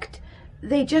stacked. Yeah.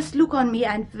 They just look on me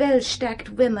and well-stacked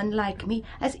women like me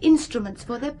as instruments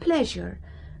for their pleasure.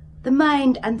 The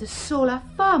mind and the soul are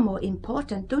far more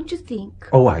important, don't you think?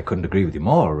 Oh, I couldn't agree with you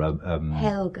more.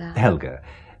 Helga. Helga.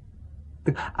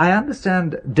 I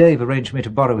understand Dave arranged for me to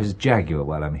borrow his Jaguar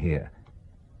while I'm here.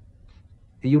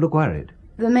 You look worried.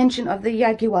 The mention of the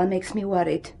Jaguar makes me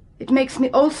worried. It makes me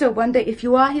also wonder if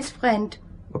you are his friend.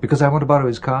 Well, because I want to borrow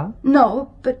his car?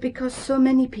 No, but because so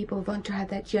many people want to have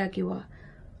that Jaguar.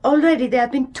 Already there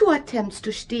have been 2 attempts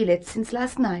to steal it since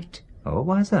last night. Oh,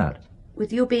 why is that?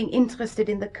 With you being interested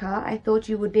in the car, I thought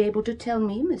you would be able to tell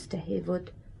me, Mr.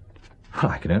 Heywood.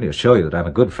 Well, I can only assure you that I'm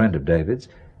a good friend of David's.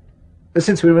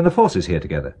 Since we were in the forces here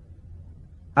together.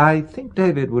 I think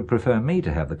David would prefer me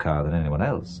to have the car than anyone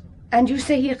else. And you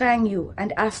say he rang you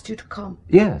and asked you to come?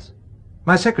 Yes.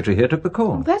 My secretary here took the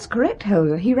call. Oh, that's correct,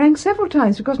 Helga. He rang several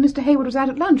times because Mr. Hayward was out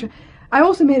at lunch. I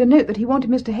also made a note that he wanted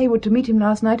Mr. Hayward to meet him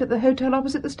last night at the hotel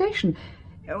opposite the station.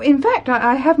 In fact,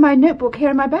 I have my notebook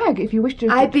here in my bag, if you wish to...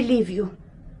 I believe you.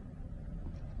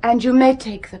 And you may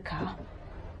take the car.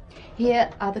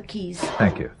 Here are the keys.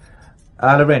 Thank you.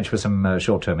 I'll arrange for some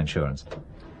short-term insurance.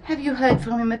 Have you heard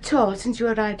from him at all since you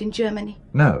arrived in Germany?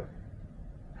 No.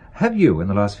 Have you in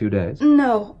the last few days?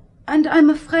 No, and I'm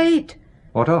afraid.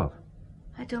 What of?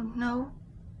 I don't know,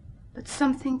 but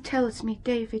something tells me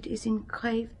David is in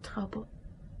grave trouble.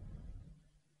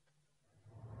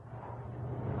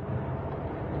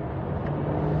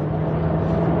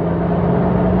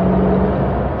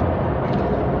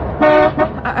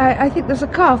 I think there's a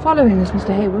car following us,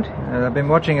 Mr. Hayward. I've been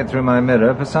watching it through my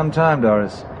mirror for some time,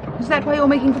 Doris. Is that why you're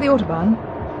making for the Autobahn?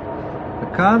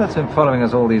 The car that's been following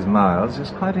us all these miles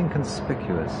is quite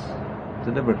inconspicuous.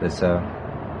 Deliberately so.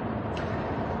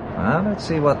 Well, let's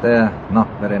see what their not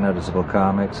very noticeable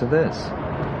car makes of this.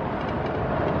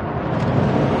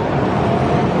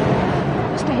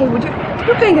 Mr. Hayward,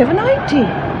 you're going over 90.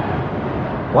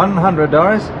 100,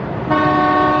 Doris.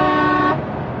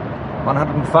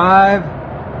 105.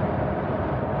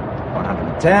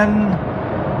 110.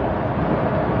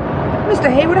 Mr.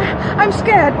 Hayward, I'm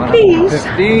scared. Please.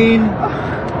 115.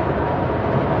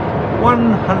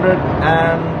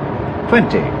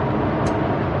 120.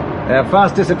 They're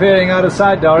fast disappearing out of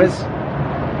sight, Doris.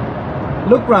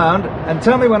 Look round and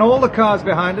tell me when all the cars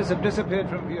behind us have disappeared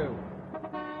from view.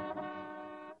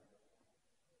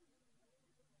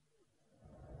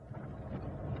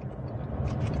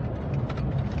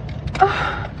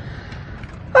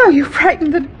 Oh, you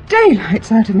frightened the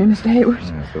daylights out of me, Mr. Hayward.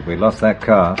 Yes, but we lost that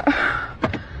car.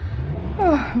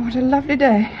 Oh, what a lovely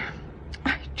day.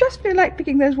 I just feel like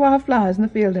picking those wild flowers in the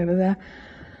field over there.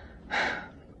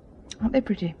 Aren't they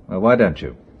pretty? Well, why don't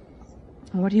you?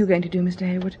 What are you going to do, Mr.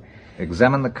 Hayward?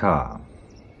 Examine the car.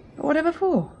 Whatever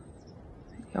for?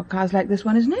 Your car's like this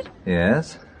one, isn't it?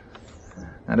 Yes.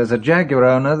 And as a Jaguar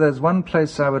owner, there's one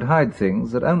place I would hide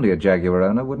things that only a Jaguar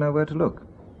owner would know where to look.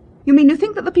 You mean you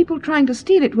think that the people trying to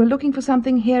steal it were looking for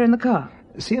something here in the car?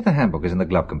 See if the handbook is in the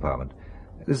glove compartment.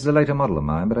 This is a later model of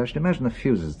mine, but I should imagine the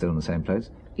fuse is still in the same place.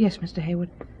 Yes, Mr.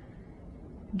 Hayward.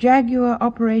 Jaguar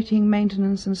Operating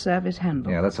Maintenance and Service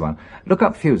Handbook. Yeah, that's the one. Look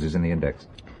up fuses in the index.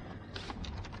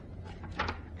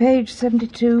 Page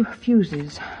 72,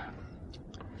 fuses.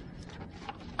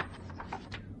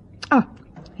 Ah,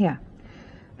 here.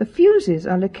 The fuses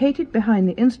are located behind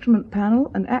the instrument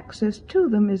panel, and access to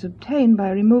them is obtained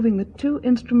by removing the 2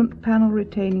 instrument panel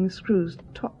retaining screws,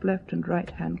 top left and right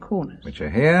hand corners. Which are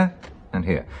here and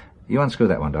here. You unscrew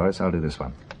that one, Doris. I'll do this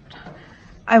one.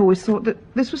 I always thought that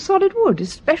this was solid wood,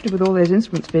 especially with all those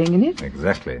instruments being in it.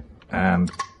 Exactly.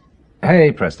 And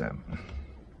hey, presto.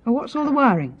 Well, what's all the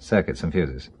wiring? Circuits and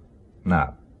fuses.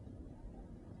 Now.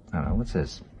 Oh, what's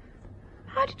this?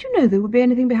 How did you know there would be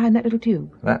anything behind that little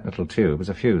tube? That little tube is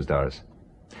a fuse, Doris.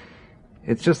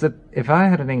 It's just that if I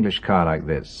had an English car like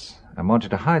this and wanted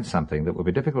to hide something that would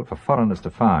be difficult for foreigners to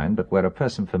find, but where a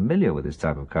person familiar with this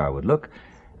type of car would look,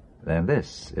 then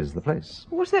this is the place.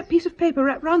 What's that piece of paper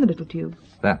wrapped round the little tube?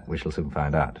 That we shall soon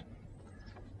find out.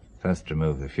 First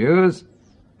remove the fuse.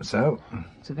 So.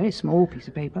 It's a very small piece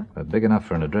of paper. But big enough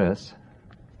for an address.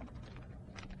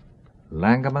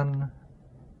 Langermann,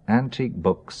 Antique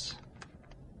Books,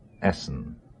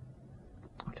 Essen.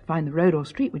 Well, to find the road or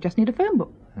street, we just need a phone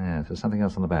book. Yes, there's something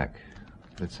else on the back.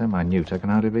 But it's so minute I can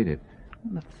hardly read it.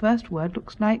 The first word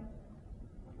looks like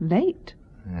late.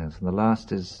 Yes, and the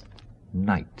last is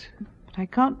night. But I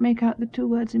can't make out the 2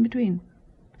 words in between.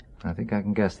 I think I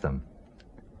can guess them.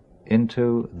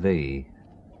 Into the.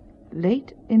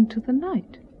 Late into the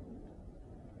night.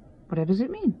 Whatever does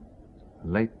it mean?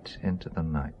 Late into the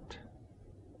night.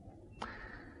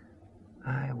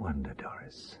 I wonder,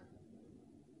 Doris.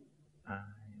 I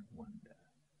wonder.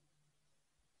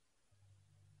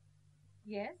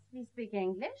 Yes, we speak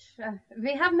English.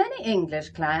 We have many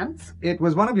English clients. It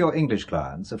was one of your English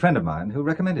clients, a friend of mine, who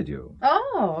recommended you.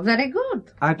 Oh, very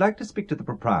good. I'd like to speak to the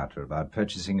proprietor about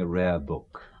purchasing a rare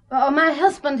book. Oh, my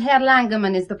husband, Herr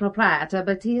Langermann, is the proprietor,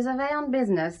 but he is away on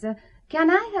business. Can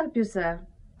I help you, sir?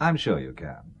 I'm sure you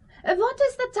can. What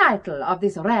is the title of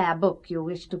this rare book you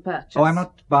wish to purchase? Oh, I'm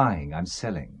not buying, I'm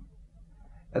selling.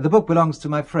 The book belongs to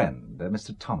my friend,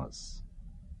 Mr. Thomas.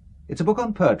 It's a book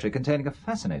on poetry containing a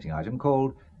fascinating item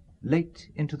called Late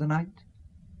into the Night.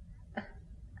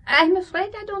 I'm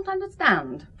afraid I don't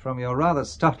understand. From your rather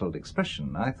startled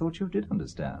expression, I thought you did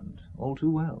understand all too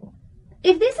well.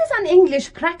 If this is an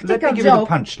English practical joke... Let me give you the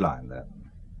punchline, then.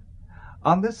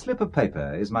 On this slip of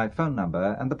paper is my phone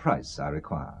number and the price I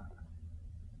require.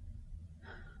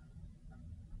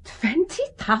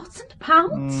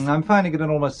 £20,000? I'm finding it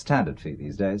an almost standard fee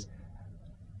these days.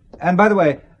 And by the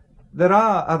way, there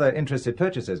are other interested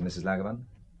purchasers, Mrs. Langermann.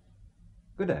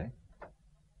 Good day.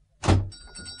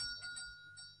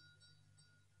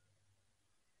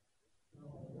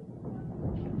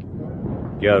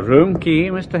 Your room key,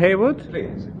 Mr. Heywood?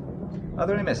 Please. Are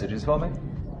there any messages for me?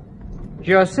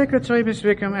 Your secretary, Miss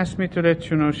Wickham, asked me to let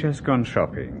you know she has gone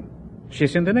shopping.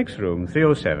 She's in the next room,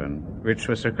 307, which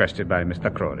was requested by Mr.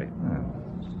 Crawley.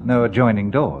 No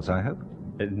adjoining doors, I hope?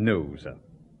 No, sir.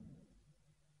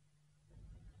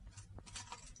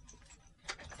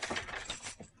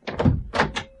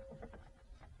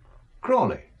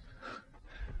 Crawley.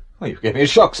 Well, you gave me a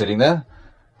shock sitting there.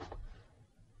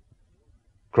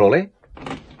 Crawley?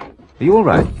 Are you all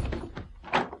right?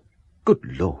 Good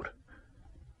Lord.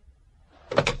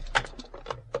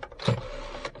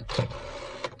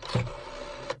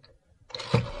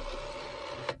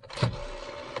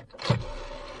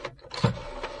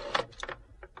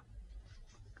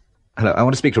 Hello, I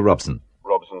want to speak to Robson.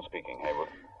 Robson speaking, Hayward.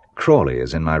 Crawley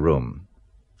is in my room.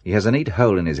 He has a neat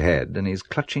hole in his head, and he's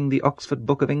clutching the Oxford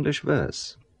Book of English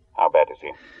Verse. How bad is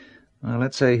he? Well,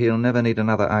 let's say he'll never need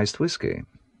another iced whiskey.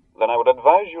 Then I would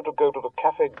advise you to go to the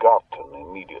Café Garten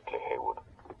immediately, Hayward.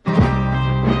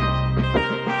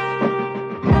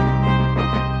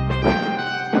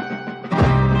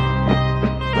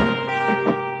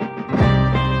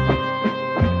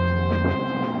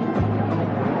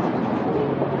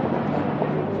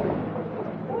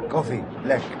 Coffee,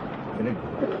 black.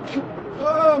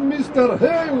 Ah, Mr.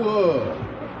 Hayward.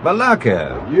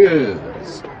 Balakeff.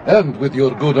 Yes, and with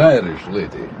your good Irish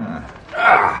lady.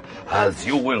 As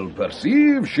you will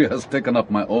perceive, she has taken up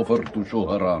my offer to show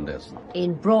her around Essen.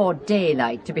 In broad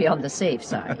daylight, to be on the safe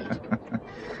side.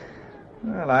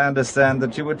 Well, I understand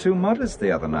that you were too modest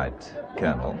the other night,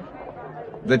 Colonel.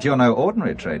 That you're no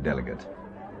ordinary trade delegate.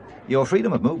 Your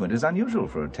freedom of movement is unusual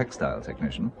for a textile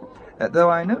technician. Though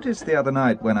I noticed the other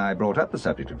night when I brought up the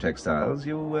subject of textiles,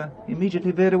 you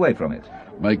immediately veered away from it.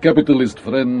 My capitalist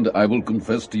friend, I will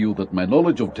confess to you that my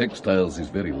knowledge of textiles is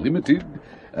very limited,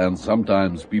 and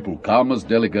sometimes people come as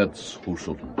delegates who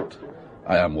shouldn't.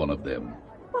 I am one of them.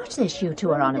 What's this you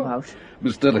two are on about?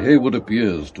 Mr. Heywood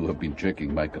appears to have been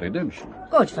checking my credentials.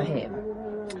 Good for him.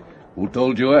 Who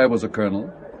told you I was a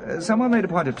colonel? Someone made a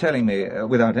point of telling me,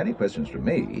 without any questions from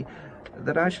me,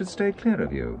 that I should stay clear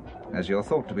of you, as you're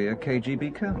thought to be a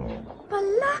KGB colonel.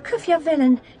 Balakeff, you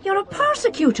villain. You're a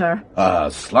persecutor.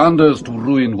 Slanders to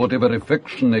ruin whatever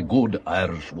affection a good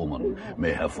Irish woman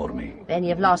may have for me. Then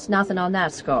you've lost nothing on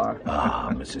that score.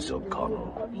 Mrs.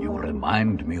 O'Connell, you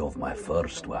remind me of my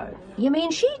first wife. You mean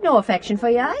she'd no affection for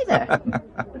you either?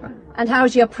 And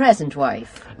how's your present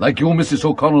wife? Like you, Mrs.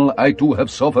 O'Connell, I too have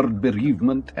suffered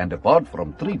bereavement, and apart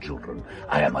from 3 children,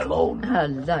 I am alone. A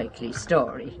likely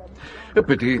story. A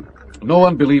pity. No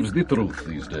one believes the truth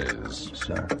these days.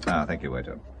 Sir. Thank you,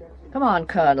 waiter. Come on,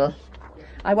 Colonel.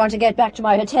 I want to get back to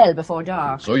my hotel before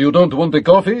dark. So you don't want a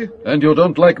coffee, and you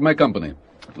don't like my company.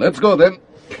 Let's go, then.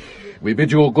 We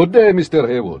bid you a good day, Mr.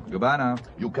 Heywood. Goodbye now.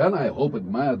 You can, I hope,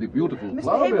 admire the beautiful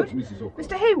flower beds, Mrs. O'Connell.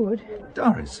 Mr. Hayward.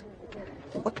 Doris,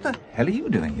 what the hell are you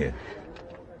doing here?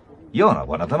 You're not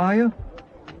one of them, are you?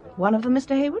 One of them,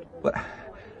 Mr. Hayward? Well,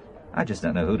 I just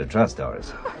don't know who to trust,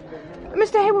 Doris.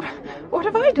 Mr. Hayward, what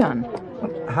have I done?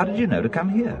 Well, how did you know to come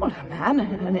here? Well, a man,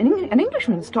 an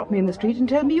Englishman stopped me in the street and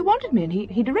told me you wanted me, and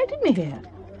he directed me here.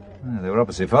 They were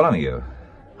obviously following you.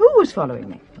 Who was following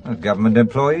me? Government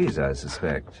employees, I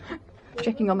suspect.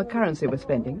 Checking on the currency we're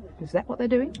spending. Is that what they're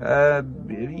doing?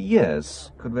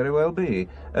 Yes, could very well be.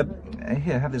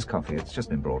 Here, have this coffee. It's just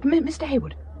been brought. Mr.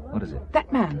 Hayward. What is it?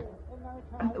 That man.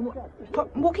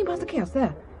 Walking past the kiosk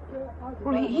there.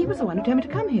 Well, he was the one who told me to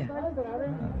come here.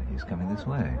 Oh, he's coming this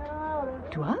way.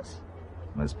 To us?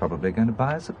 Most probably going to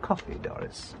buy us a coffee,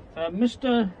 Doris.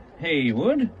 Mr.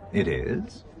 Heywood? It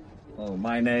is. Oh,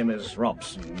 my name is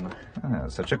Robson. Ah,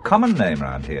 such a common name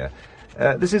round here.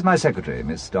 This is my secretary,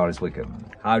 Miss Doris Wickham.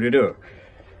 How do you do?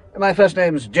 My first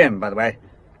name's Jim, by the way.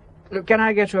 Look, can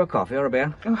I get you a coffee or a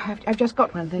beer? Oh, I've just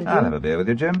got one, thank you. I'll have a beer with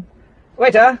you, Jim.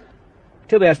 Waiter,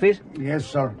 2 beers, please. Yes,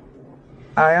 sir.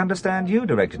 I understand you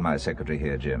directed my secretary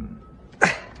here, Jim.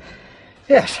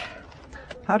 Yes.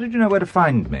 How did you know where to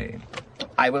find me?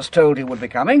 I was told you would be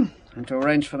coming, and to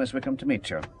arrange for Miss Wickham to meet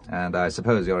you. And I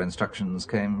suppose your instructions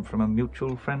came from a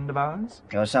mutual friend of ours?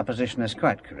 Your supposition is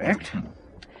quite correct.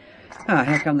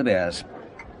 Here come the beers.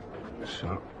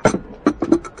 So.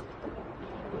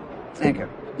 Thank you.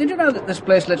 Did you know that this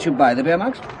place lets you buy the beer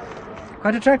mugs?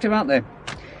 Quite attractive, aren't they?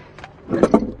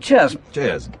 Cheers.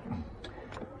 Cheers.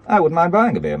 I wouldn't mind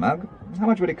buying a beer mug. How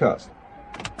much would it cost?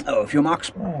 Oh, a few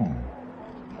marks.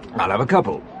 I'll have a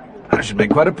couple. I should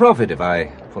make quite a profit if I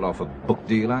pull off a book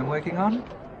deal I'm working on.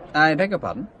 I beg your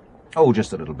pardon? Oh,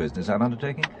 just a little business I'm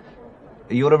undertaking.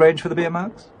 You'll arrange for the beer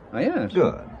mugs? Oh, yes.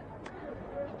 Good.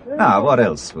 Now, what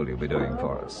else will you be doing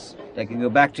for us? Taking you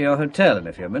back to your hotel in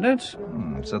a few minutes.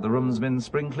 So the room's been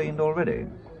spring-cleaned already?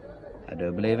 I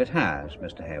do believe it has,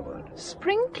 Mr. Hayward.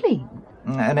 Spring clean?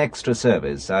 An extra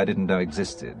service I didn't know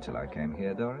existed till I came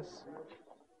here, Doris.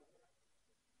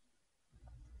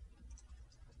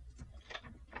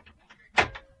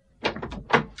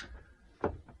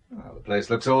 Well, the place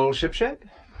looks all shipshape.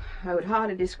 I would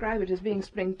hardly describe it as being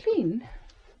spring clean.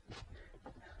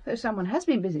 Though someone has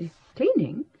been busy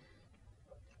cleaning.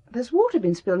 There's water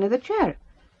been spilled near the chair.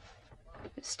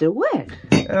 It's still wet.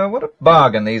 What a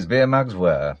bargain these beer mugs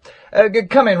were.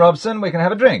 Come in, Robson. We can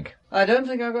have a drink. I don't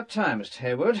think I've got time, Mr.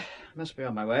 Hayward. Must be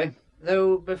on my way.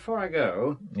 Though, before I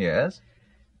go... Yes?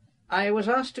 I was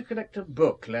asked to collect a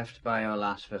book left by your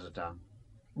last visitor.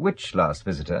 Which last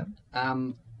visitor?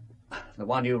 The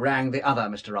one you rang the other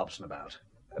Mr. Robson about.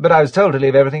 But I was told to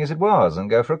leave everything as it was and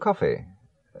go for a coffee.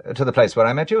 To the place where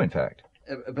I met you, in fact.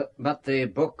 But the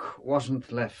book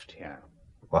wasn't left here.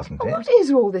 Wasn't it? What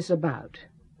is all this about?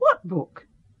 What book?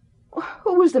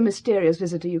 Who was the mysterious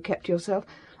visitor you kept to yourself?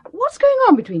 What's going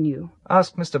on between you?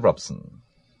 Ask Mr. Robson.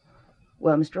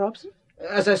 Well, Mr. Robson?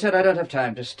 As I said, I don't have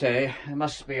time to stay. I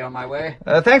must be on my way.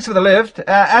 Thanks for the lift,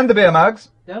 and the beer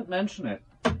mugs. Don't mention it.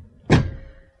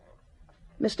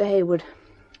 Mr. Hayward,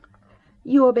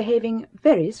 you are behaving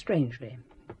very strangely.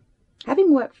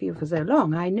 Having worked for you for so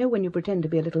long, I know when you pretend to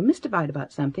be a little mystified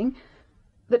about something,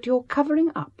 that you're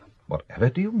covering up. Whatever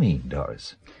do you mean,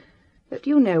 Doris? That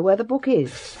you know where the book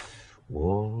is.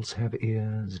 Walls have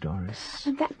ears, Doris.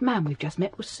 And that man we've just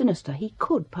met was sinister. He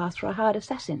could pass for a hired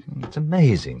assassin. It's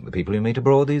amazing, the people you meet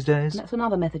abroad these days. And that's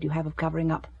another method you have of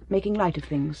covering up, making light of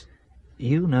things.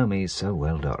 You know me so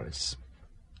well, Doris,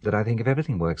 that I think if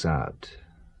everything works out,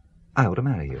 I ought to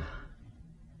marry you.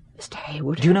 Mr.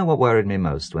 Hayward. Do you know what worried me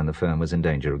most when the firm was in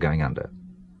danger of going under?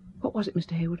 What was it,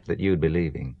 Mr. Hayward? That you'd be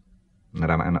leaving, and that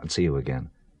I might not see you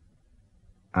again.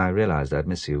 I realized I'd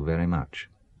miss you very much.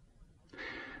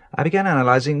 I began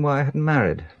analyzing why I hadn't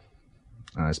married.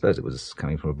 I suppose it was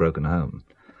coming from a broken home.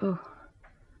 Oh.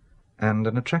 And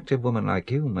an attractive woman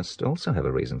like you must also have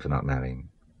a reason for not marrying.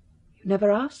 You never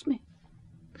asked me.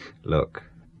 Look,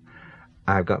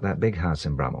 I've got that big house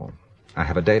in Brummel. I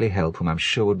have a daily help whom I'm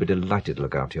sure would be delighted to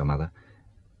look after your mother.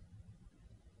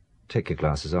 Take your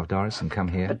glasses off, Doris, and come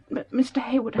here. But Mr.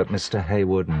 Hayward... But Mr.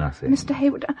 Hayward, nothing. Mr.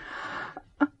 Hayward...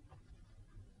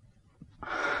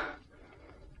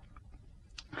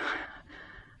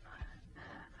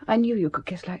 I knew you could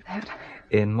kiss like that.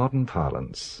 In modern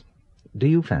parlance, do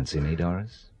you fancy me,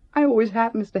 Doris? I always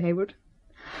have, Mr. Hayward.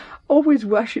 Always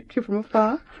worshipped you from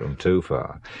afar. From too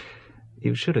far.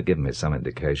 You should have given me some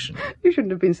indication. You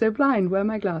shouldn't have been so blind. Wear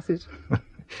my glasses.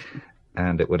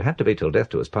 And it would have to be till death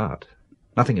do us part.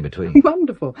 Nothing in between.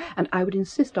 Wonderful. And I would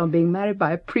insist on being married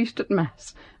by a priest at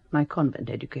Mass. My convent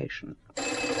education.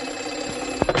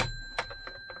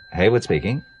 Hayward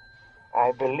speaking.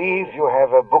 I believe you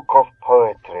have a book of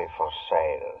poetry for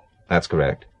sale. That's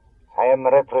correct. I am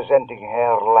representing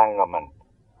Herr Langermann.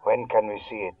 When can we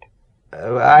see it?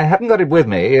 I haven't got it with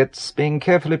me. It's being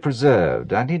carefully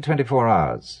preserved. I need 24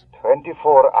 hours.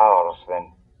 24 hours,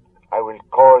 then. I will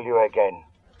call you again.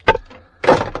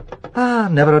 Ah,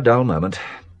 never a dull moment.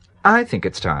 I think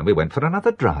it's time we went for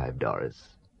another drive, Doris.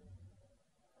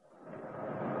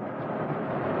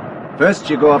 First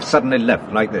you go off suddenly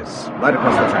left, like this, right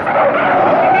across the traffic.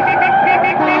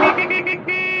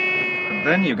 And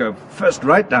then you go first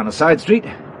right down a side street.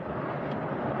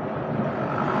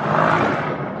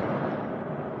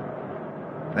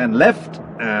 Then left,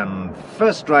 and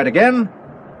first right again,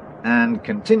 and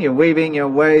continue weaving your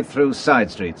way through side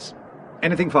streets.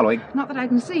 Anything following? Not that I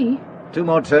can see. 2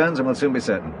 more turns and we'll soon be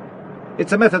certain.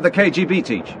 It's a method the KGB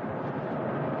teach.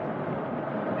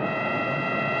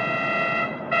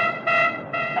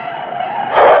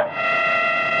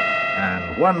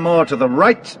 And one more to the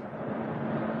right.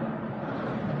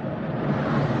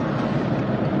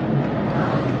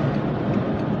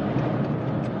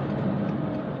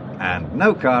 And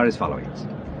no car is following us.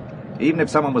 Even if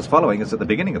someone was following us at the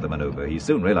beginning of the maneuver, he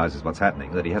soon realizes what's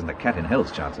happening, that he hasn't a cat in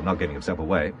hell's chance of not getting himself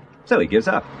away, so he gives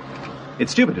up.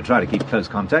 It's stupid to try to keep close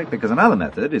contact, because another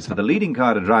method is for the leading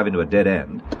car to drive into a dead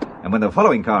end, and when the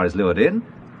following car is lured in,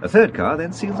 a third car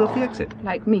then seals off the exit.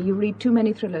 Like me, you read too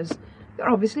many thrillers. You're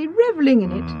obviously revelling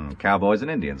in it. Cowboys and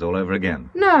Indians all over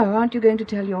again. No, aren't you going to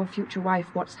tell your future wife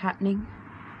what's happening?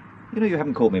 You know, you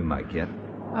haven't called me Mike yet.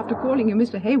 After calling you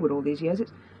Mr. Hayward all these years,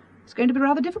 it's going to be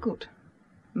rather difficult.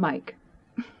 Mike.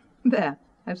 There,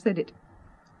 I've said it.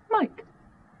 Mike.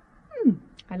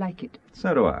 I like it.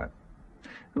 So do I.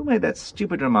 Who made that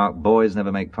stupid remark, boys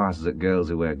never make passes at girls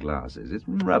who wear glasses? It's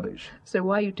rubbish. So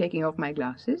why are you taking off my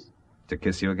glasses? To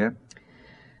kiss you again?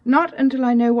 Not until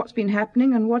I know what's been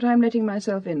happening and what I'm letting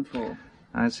myself in for.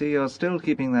 I see you're still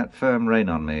keeping that firm rein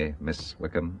on me, Miss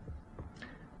Wickham.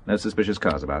 No suspicious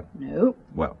cars about? No.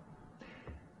 Well,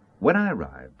 when I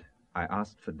arrived, I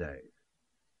asked for Dave.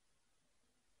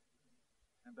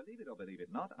 And believe it or believe it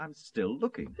not, I'm still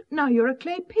looking. Now you're a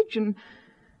clay pigeon.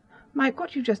 Mike,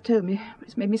 what you just told me,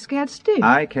 it's made me scared stiff.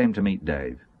 I came to meet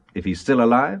Dave. If he's still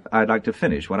alive, I'd like to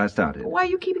finish what I started. Why are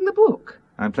you keeping the book?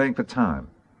 I'm playing for time.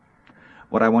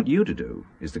 What I want you to do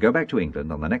is to go back to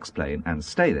England on the next plane and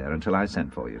stay there until I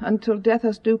send for you. Until death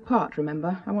us do part,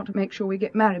 remember? I want to make sure we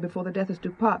get married before the death us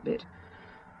do part bit.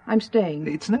 I'm staying.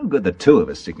 It's no good the two of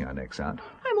us sticking our necks out.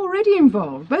 I'm already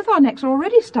involved. Both our necks are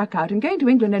already stuck out, and going to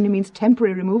England only means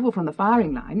temporary removal from the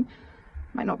firing line.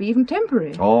 Might not be even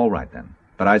temporary. All right, then.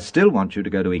 But I still want you to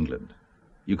go to England.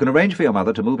 You can arrange for your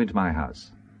mother to move into my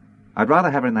house. I'd rather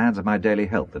have her in the hands of my daily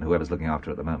help than whoever's looking after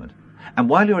her at the moment. And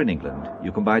while you're in England,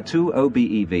 you can buy 2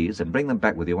 OBEVs and bring them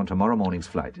back with you on tomorrow morning's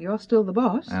flight. You're still the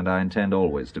boss? And I intend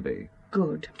always to be.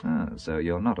 Good. Ah, so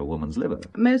you're not a woman's liver.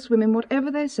 Most women,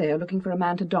 whatever they say, are looking for a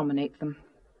man to dominate them.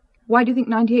 Why do you think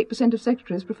 98% of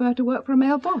secretaries prefer to work for a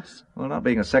male boss? Well, not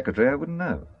being a secretary, I wouldn't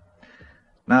know.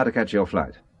 Now to catch your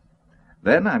flight.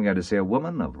 Then I'm going to see a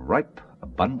woman of ripe,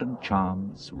 abundant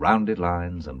charms, rounded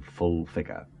lines, and full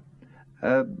figure.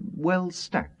 Well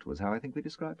stacked was how I think we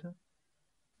described her.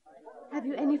 Have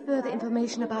you any further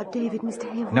information about David, Mr.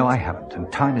 Hayward? No, I haven't,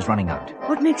 and time is running out.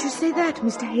 What makes you say that,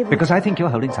 Mr. Hayward? Because I think you're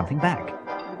holding something back.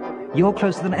 You're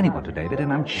closer than anyone to David,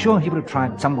 and I'm sure he would have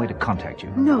tried some way to contact you.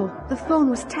 No, the phone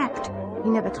was tapped. He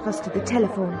never trusted the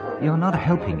telephone. You're not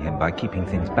helping him by keeping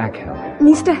things back, Helga.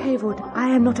 Mr. Hayward, I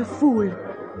am not a fool.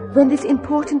 When this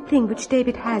important thing which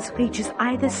David has reaches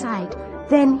either side,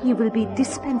 then he will be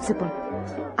dispensable.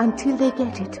 Until they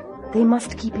get it, they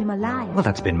must keep him alive. Well,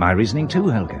 that's been my reasoning too,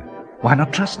 Helga. Why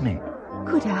not trust me?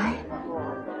 Could I?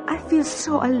 I feel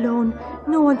so alone,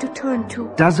 no one to turn to.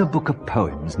 Does a book of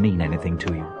poems mean anything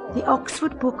to you? The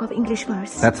Oxford Book of English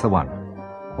Verse. That's the one.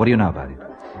 What do you know about it?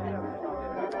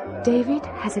 David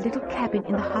has a little cabin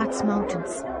in the Harz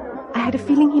Mountains. I had a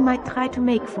feeling he might try to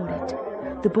make for it.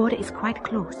 The border is quite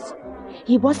close.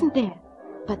 He wasn't there,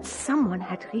 but someone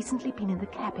had recently been in the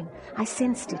cabin. I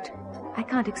sensed it. I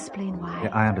can't explain why.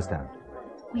 Yeah, I understand.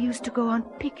 We used to go on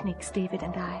picnics, David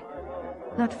and I.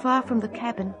 Not far from the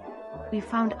cabin, we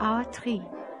found our tree.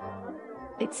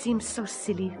 It seems so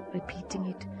silly repeating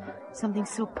it. Something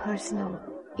so personal,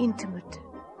 intimate.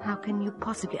 How can you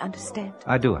possibly understand?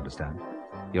 I do understand.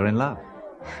 You're in love.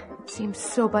 It seems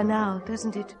so banal,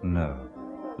 doesn't it? No.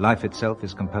 Life itself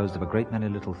is composed of a great many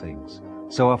little things.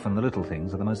 So often the little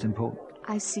things are the most important.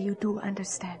 I see you do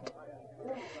understand.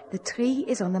 The tree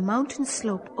is on the mountain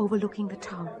slope overlooking the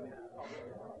town.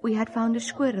 We had found a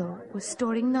squirrel was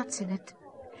storing nuts in it.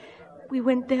 We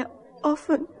went there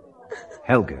often.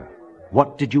 Helga,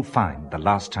 what did you find the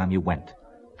last time you went?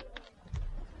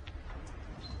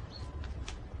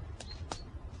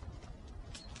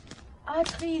 Our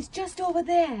tree is just over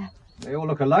there. They all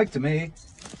look alike to me.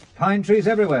 Pine trees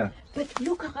everywhere. But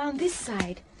look around this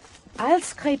side. I'll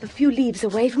scrape a few leaves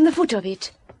away from the foot of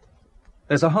it.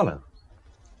 There's a hollow.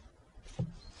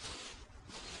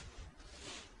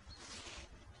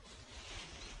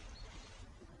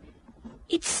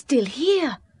 It's still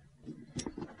here.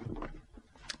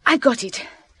 I got it.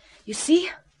 You see?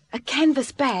 A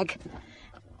canvas bag.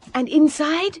 And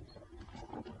inside...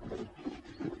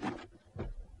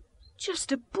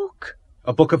 just a book.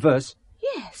 A book of verse?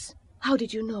 Yes. How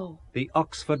did you know? The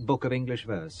Oxford Book of English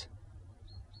Verse.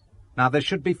 Now, there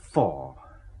should be 4.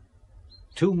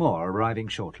 2 more arriving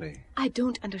shortly. I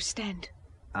don't understand.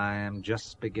 I am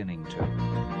just beginning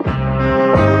to.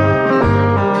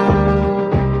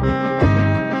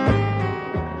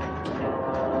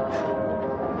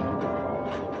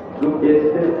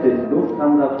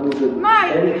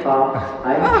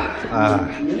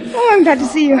 Oh, I'm glad to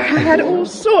see you. I've had all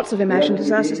sorts of imagined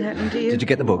disasters happen to you. Did you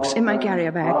get the books? In my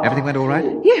carrier bag. Everything went all right?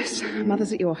 Yes.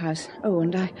 Mother's at your house. Oh,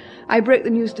 and I broke the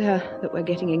news to her that we're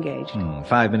getting engaged.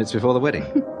 5 minutes before the wedding.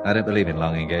 I don't believe in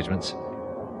long engagements.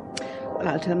 Well,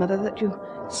 I'll tell Mother that you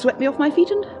swept me off my feet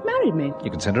and married me.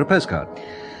 You can send her a postcard.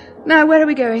 Now, where are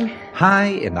we going? High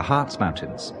in the Harz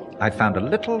Mountains. I found a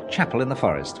little chapel in the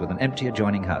forest with an empty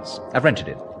adjoining house. I've rented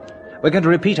it. We're going to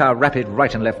repeat our rapid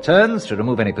right and left turns to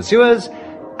remove any pursuers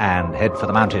and head for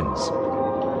the mountains.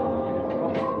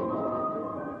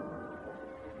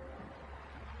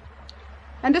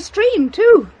 And a stream,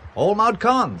 too. All Maud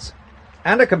Cons.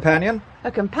 And a companion.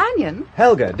 A companion?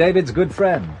 Helga, David's good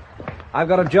friend. I've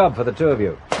got a job for the two of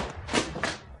you.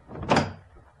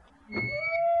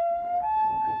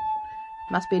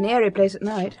 Must be an airy place at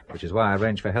night. Which is why I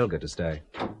arranged for Helga to stay.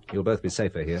 You'll both be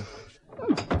safer here.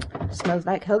 Smells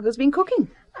like Helga's been cooking.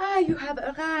 Ah, you have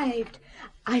arrived.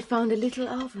 I found a little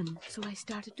oven, so I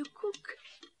started to cook.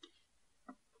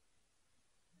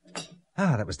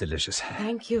 Ah, that was delicious.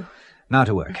 Thank you. Now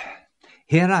to work.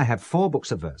 Here I have 4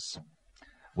 books of verse.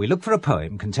 We look for a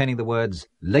poem containing the words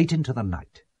late into the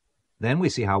night. Then we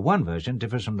see how one version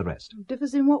differs from the rest.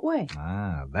 Differs in what way?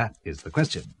 Ah, that is the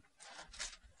question.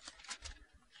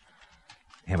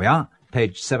 Here we are,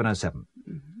 page 707.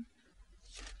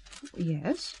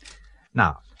 Yes.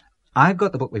 Now, I've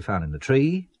got the book we found in the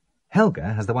tree.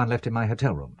 Helga has the one left in my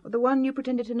hotel room. The one you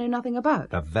pretended to know nothing about.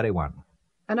 The very one.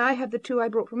 And I have the 2 I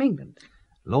brought from England.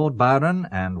 Lord Byron,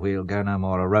 and we'll go no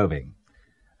more a-roving.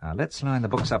 Now, let's line the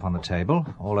books up on the table,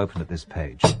 all open at this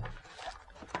page.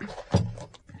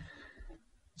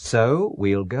 So,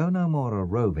 we'll go no more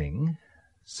a-roving,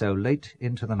 so late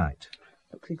into the night.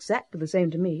 Looks exactly the same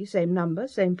to me. Same number,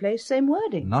 same place, same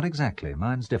wording. Not exactly.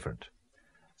 Mine's different.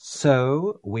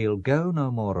 So, we'll go no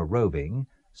more a-roving,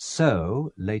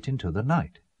 so late into the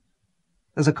night.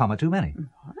 There's a comma too many.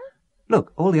 What?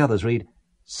 Look, all the others read,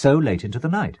 so late into the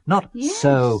night, not yes.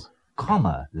 So,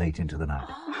 comma, late into the night.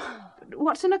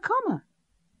 What's in a comma?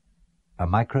 A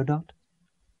microdot?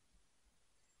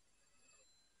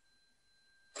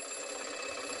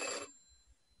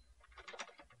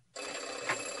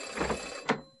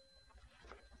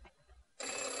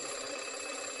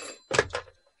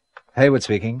 Heywood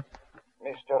speaking.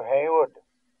 Mr. Heywood,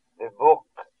 the book.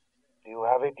 Do you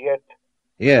have it yet?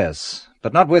 Yes,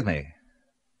 but not with me.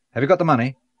 Have you got the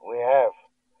money? We have.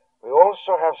 We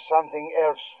also have something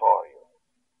else for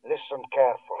you. Listen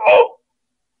carefully. Oh!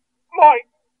 Mike!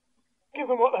 Give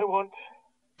them what they want.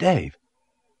 Dave.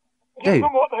 Give Dave,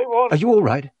 them what they want. are you all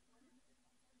right?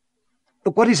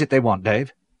 Look, what is it they want,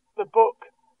 Dave? The book.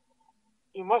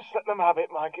 You must let them have it,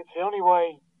 Mike. It's the only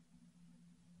way.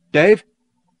 Dave?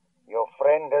 Your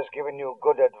friend has given you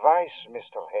good advice,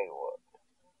 Mr. Heywood.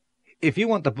 If you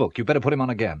want the book, you better put him on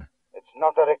again. It's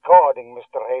not a recording,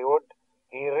 Mr. Heywood.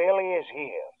 He really is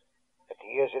here. But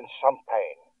he is in some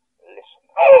pain. Listen.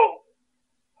 Oh!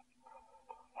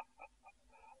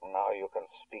 Now you can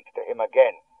speak to him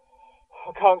again.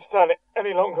 I can't stand it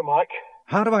any longer, Mike.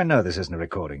 How do I know this isn't a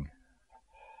recording?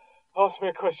 Ask me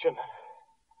a question.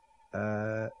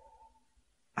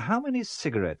 How many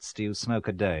cigarettes do you smoke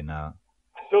a day now?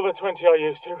 Still the 20 I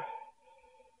used to.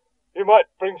 You might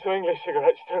bring some English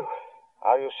cigarettes, too.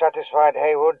 Are you satisfied,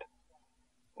 Heywood?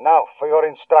 Now, for your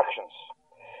instructions.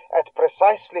 At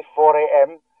precisely 4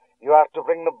 a.m., you are to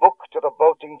bring the book to the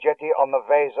boating jetty on the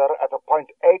Weser at a point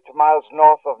 8 miles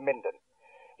north of Minden.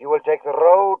 You will take the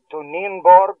road to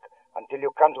Nienburg until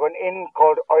you come to an inn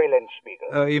called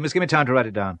Eulenspiegel. You must give me time to write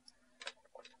it down.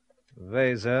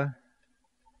 Weser,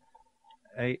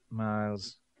 8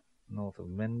 miles north of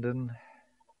Minden.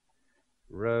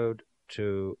 Road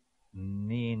to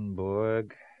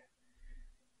Nienburg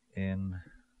in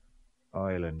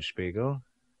Eulenspiegel.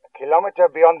 A kilometer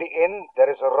beyond the inn, there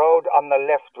is a road on the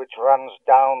left which runs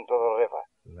down to the river.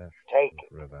 Left Take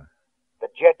it. river. The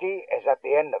jetty is at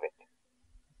the end of it.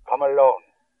 Come alone.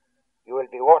 You will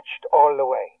be watched all the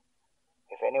way.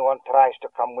 If anyone tries to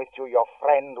come with you, your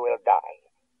friend will die.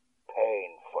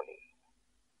 Painfully.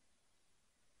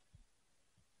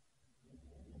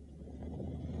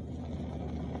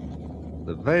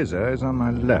 The Weser is on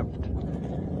my left,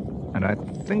 and I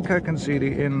think I can see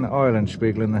the inn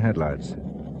Eulenspiegel in the headlights.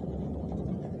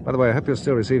 By the way, I hope you're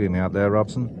still receiving me out there,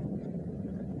 Robson.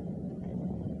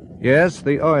 Yes,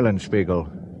 the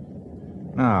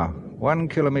Eulenspiegel. Now, 1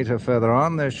 kilometer further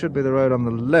on, there should be the road on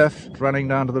the left running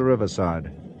down to the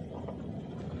riverside.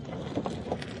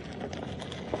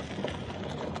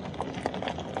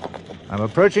 I'm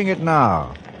approaching it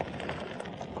now.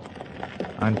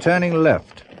 I'm turning left.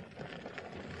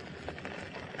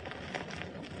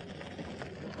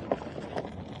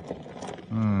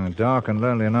 Dark and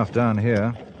lonely enough down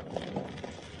here.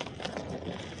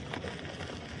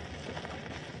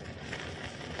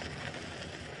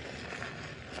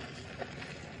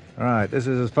 Right, this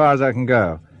is as far as I can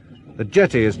go. The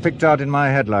jetty is picked out in my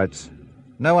headlights.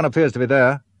 No one appears to be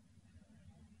there.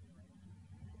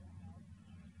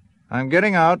 I'm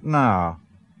getting out now.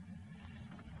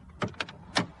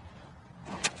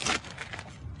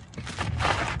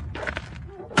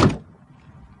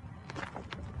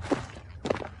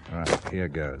 Right, here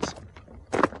goes.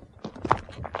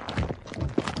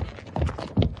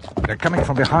 They're coming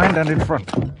from behind and in front.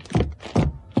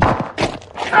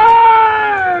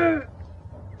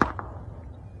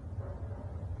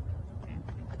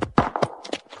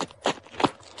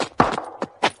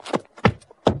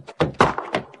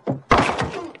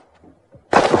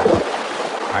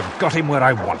 Got him where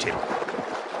I want him.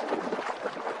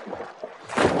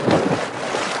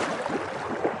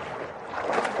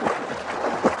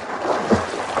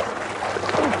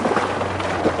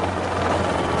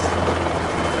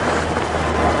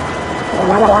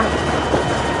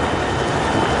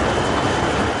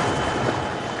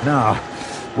 Now,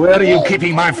 where are you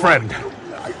keeping my friend?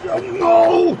 I don't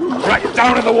know. Right,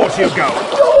 down in the water you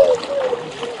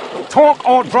go. Talk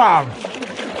or drown.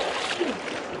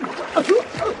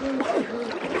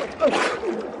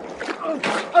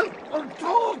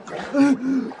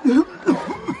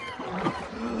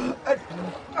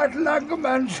 At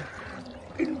Langermann's,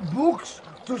 in books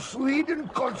to Sweden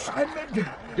consignment.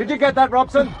 Did you get that,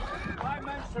 Robson? 5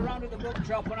 men surrounded the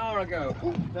bookshop an hour ago.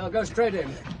 They'll go straight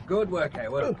in. Good work,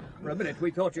 Hayward. For a minute we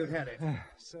thought you'd had it.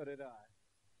 So did I.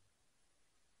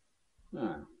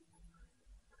 Ah.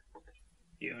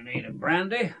 You need a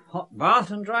brandy, hot bath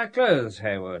and dry clothes,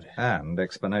 Hayward. And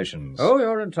explanations. Oh,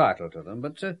 you're entitled to them,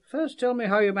 but first tell me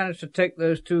how you managed to take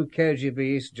those 2 KGB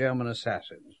East German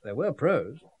assassins. They were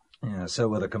pros. Yeah, so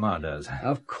were the commandos.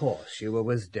 Of course, you were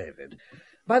with David.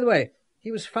 By the way,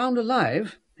 he was found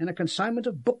alive in a consignment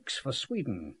of books for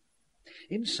Sweden.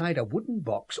 Inside a wooden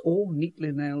box, all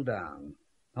neatly nailed down.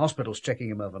 The hospital's checking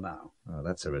him over now. Oh,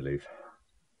 that's a relief.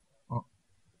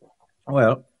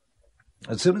 Well,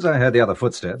 as soon as I heard the other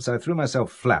footsteps, I threw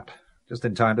myself flat, just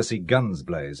in time to see guns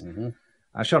blaze. Mm-hmm.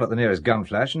 I shot at the nearest gun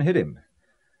flash and hit him.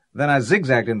 Then I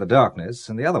zigzagged in the darkness,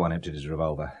 and the other one emptied his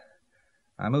revolver.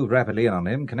 I moved rapidly in on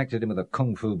him, connected him with a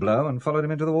kung fu blow, and followed him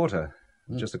into the water.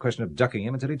 It was just a question of ducking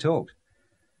him until he talked.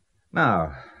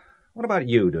 Now, what about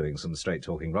you doing some straight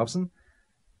talking, Robson?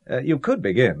 You could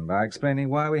begin by explaining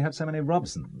why we have so many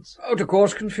Robsons. Oh, to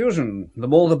cause confusion. The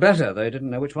more the better. They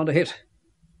didn't know which one to hit.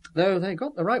 Though they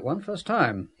got the right one first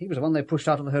time. He was the one they pushed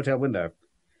out of the hotel window.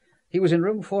 He was in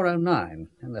room 409,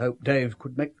 in the hope Dave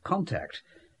could make contact.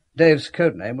 Dave's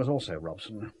code name was also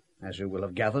Robson. As you will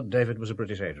have gathered, David was a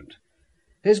British agent.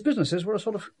 His businesses were a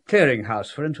sort of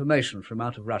clearinghouse for information from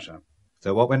out of Russia.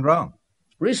 So what went wrong?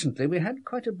 Recently we had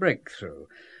quite a breakthrough.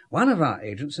 One of our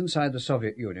agents inside the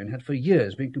Soviet Union had for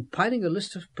years been compiling a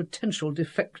list of potential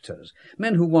defectors,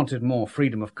 men who wanted more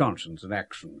freedom of conscience and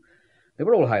action. They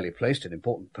were all highly placed in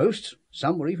important posts.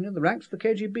 Some were even in the ranks of the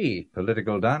KGB.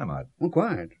 Political dynamite. Well,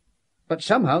 quite. But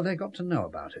somehow they got to know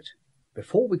about it.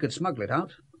 Before we could smuggle it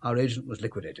out, our agent was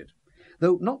liquidated.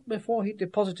 Though not before he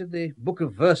deposited the book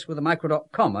of verse with a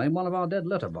microdot comma in one of our dead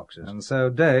letter boxes. And so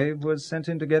Dave was sent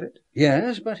in to get it?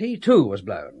 Yes, but he too was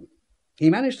blown. He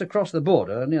managed to cross the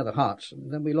border near the Hearts,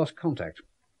 and then we lost contact.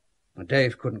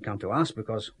 Dave couldn't come to us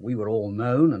because we were all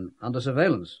known and under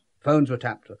surveillance. Phones were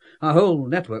tapped. Our whole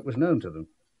network was known to them.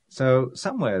 So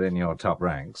somewhere in your top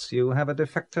ranks you have a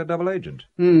defector double agent?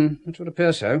 It would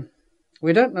appear so.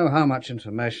 We don't know how much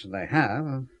information they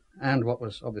have, and what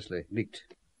was obviously leaked.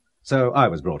 So I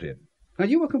was brought in. And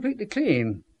you were completely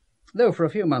clean, though for a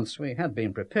few months we had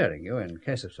been preparing you in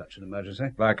case of such an emergency.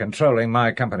 By controlling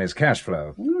my company's cash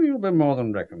flow. You'll be more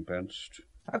than recompensed.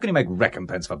 How can you make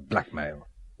recompense for blackmail?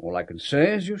 All I can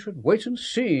say is you should wait and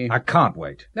see. I can't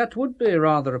wait. That would be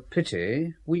rather a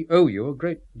pity. We owe you a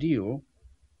great deal.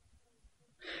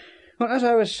 Well, as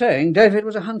I was saying, David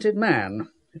was a hunted man.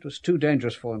 It was too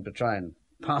dangerous for him to try and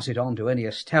pass it on to any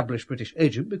established British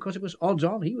agent because it was odds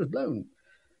on he was blown.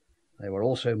 They were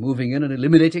also moving in and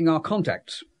eliminating our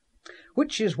contacts,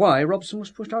 which is why Robson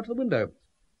was pushed out of the window.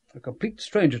 A complete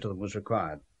stranger to them was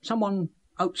required. Someone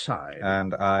outside.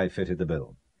 And I fitted the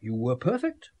bill. You were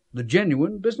perfect. The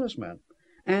genuine businessman.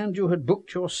 And you had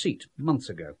booked your seat months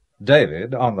ago.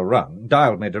 David, on the run,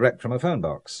 dialed me direct from a phone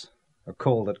box. A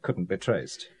call that couldn't be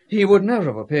traced. He would never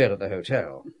have appeared at the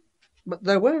hotel. But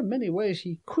there were many ways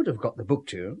he could have got the book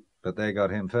to you. But they got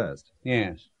him first.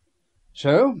 Yes.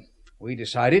 So, we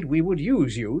decided we would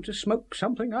use you to smoke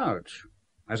something out.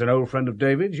 As an old friend of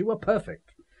David's, you were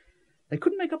perfect. They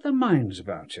couldn't make up their minds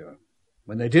about you.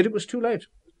 When they did, it was too late.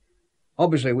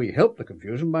 Obviously, we helped the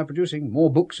confusion by producing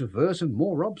more books of verse and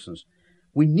more Robsons.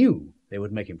 We knew they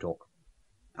would make him talk.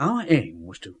 Our aim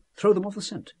was to throw them off the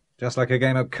scent. Just like a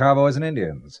game of cowboys and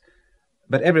Indians.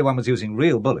 But everyone was using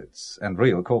real bullets and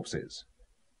real corpses.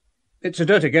 It's a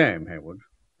dirty game, Heywood.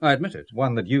 I admit it.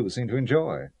 One that you seem to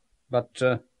enjoy. But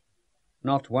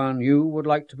not one you would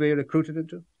like to be recruited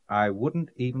into? I wouldn't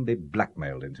even be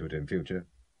blackmailed into it in future.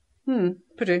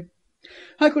 Pity.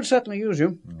 I could certainly use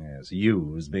you. Yes,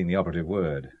 use being the operative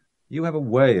word. You have a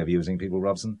way of using people,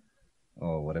 Robson.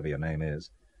 Or whatever your name is.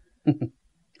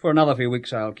 For another few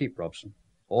weeks I'll keep Robson.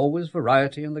 Always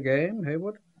variety in the game,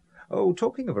 Hayward. Oh,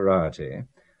 talking of variety,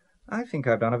 I think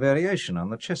I've done a variation on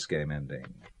the chess game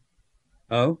ending.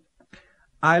 Oh?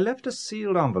 I left a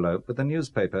sealed envelope with the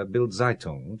newspaper Bild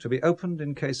Zeitung to be opened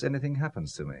in case anything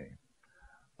happens to me.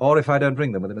 Or if I don't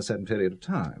bring them within a certain period of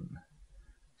time.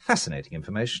 Fascinating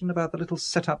information about the little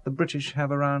set-up the British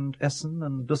have around Essen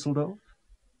and Dusseldorf.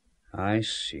 I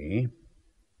see.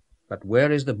 But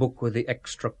where is the book with the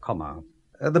extra comma?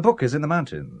 The book is in the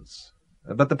mountains,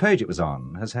 but the page it was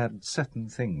on has had certain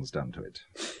things done to it.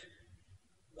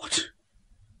 What?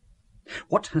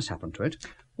 What has happened to it?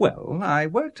 Well, I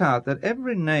worked out that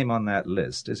every name on that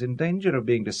list is in danger of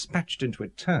being dispatched into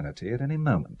eternity at any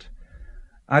moment.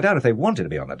 I doubt if they wanted to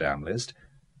be on the damn list,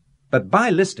 but by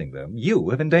listing them, you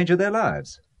have endangered their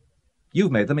lives.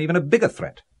 You've made them even a bigger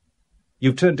threat.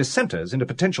 You've turned dissenters into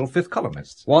potential fifth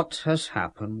columnists. What has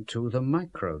happened to the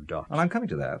microdot? Well, I'm coming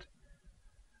to that.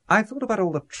 I thought about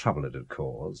all the trouble it had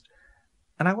caused,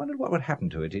 and I wondered what would happen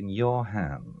to it in your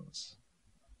hands.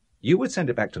 You would send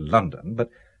it back to London, but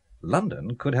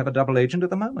London could have a double agent at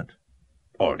the moment.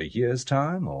 Or in a year's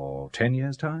time, or 10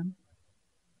 years' time.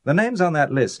 The names on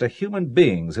that list are human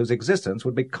beings whose existence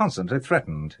would be constantly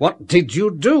threatened. What did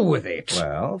you do with it?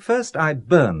 Well, first I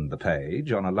burned the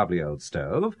page on a lovely old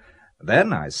stove.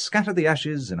 Then I scattered the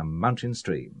ashes in a mountain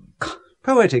stream.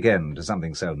 Poetic end to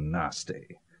something so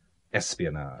nasty.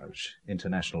 Espionage,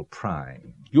 international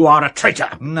prying. You are a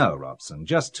traitor! No, Robson,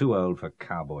 just too old for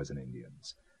cowboys and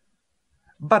Indians.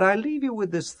 But I leave you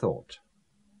with this thought.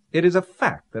 It is a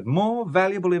fact that more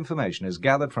valuable information is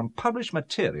gathered from published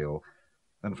material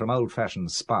than from old-fashioned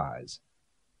spies.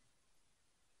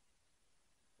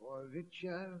 For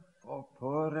richer, for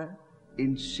poorer,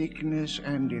 in sickness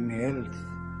and in health.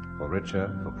 For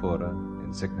richer, for poorer,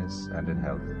 in sickness and in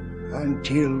health.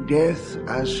 Until death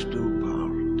us do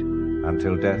part.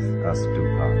 Until death us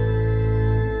do part.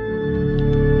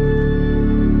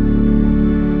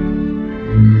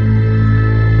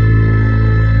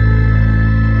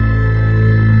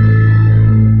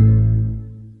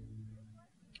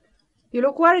 You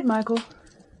look worried, Michael.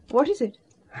 What is it?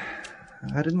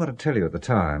 I didn't want to tell you at the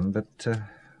time, but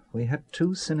we had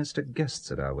two sinister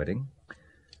guests at our wedding.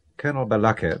 Colonel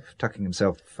Balakeff, tucking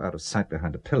himself out of sight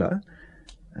behind a pillar,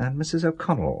 and Mrs.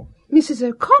 O'Connell. Mrs.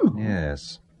 O'Connell?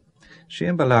 Yes. She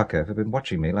and Balakeff have been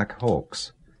watching me like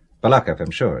hawks. Balakeff,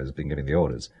 I'm sure, has been giving the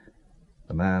orders.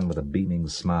 The man with a beaming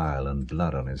smile and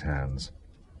blood on his hands.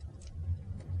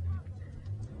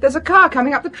 There's a car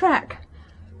coming up the track.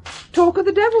 Talk of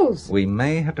the devils. We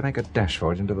may have to make a dash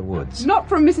for it into the woods. Not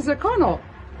from Mrs. O'Connell.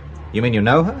 You mean you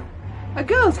know her? A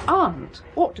girl's aunt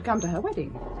ought to come to her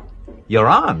wedding. Your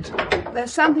aunt?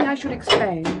 There's something I should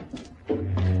explain.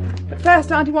 But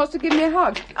first, Auntie wants to give me a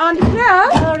hug. Auntie Clare?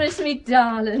 Doris, me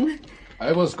darling.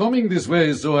 I was coming this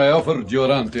way, so I offered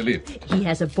your aunt a lift. He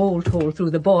has a bolt hole through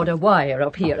the border wire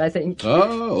up here, I think.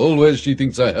 Always she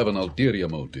thinks I have an ulterior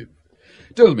motive.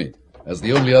 Tell me, as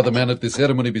the only other man at the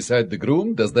ceremony beside the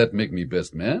groom, does that make me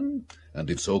best man? And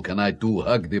if so, can I too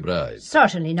hug the bride?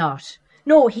 Certainly not.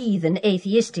 No heathen,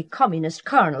 atheistic, communist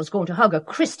colonel's going to hug a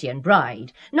Christian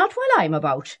bride. Not while I'm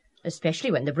about. Especially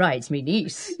when the bride's me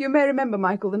niece. You may remember,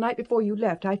 Michael, the night before you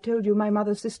left, I told you my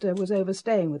mother's sister was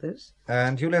overstaying with us.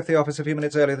 And you left the office a few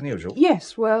minutes earlier than usual?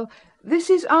 Yes, well,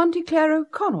 this is Auntie Clare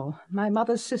O'Connell, my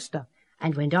mother's sister.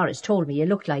 And when Doris told me you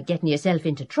looked like getting yourself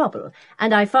into trouble,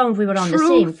 and I found we were on the Truth,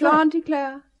 same flight... Auntie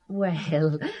Clare.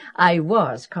 Well, I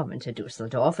was coming to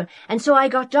Dusseldorf, and so I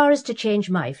got Doris to change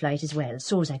my flight as well,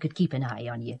 so as I could keep an eye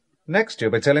on you. Next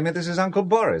you'll be telling me this is Uncle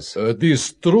Boris.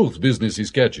 This truth business is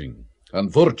catching.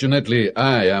 Unfortunately,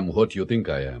 I am what you think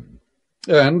I am.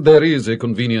 And there is a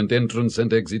convenient entrance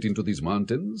and exit into these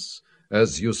mountains.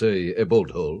 As you say, a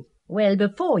bolt hole. Well,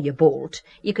 before you bolt,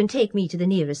 you can take me to the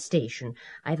nearest station.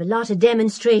 I've a lot of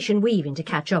demonstration weaving to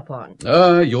catch up on.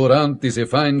 Ah, your aunt is a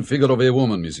fine figure of a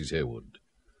woman, Mrs. Heywood.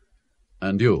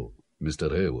 And you, Mr.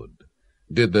 Heywood,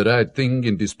 did the right thing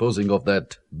in disposing of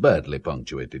that badly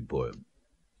punctuated poem.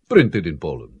 Printed in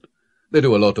Poland. They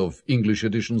do a lot of English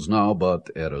editions now, but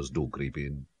errors do creep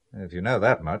in. If you know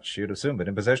that much, you'd have soon been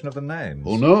in possession of the names.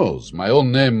 Who knows? My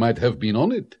own name might have been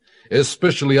on it,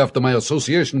 especially after my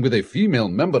association with a female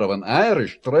member of an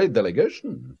Irish trade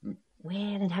delegation. Well,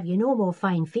 and have you no more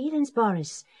fine feelings,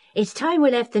 Boris? It's time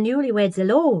we left the newlyweds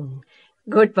alone.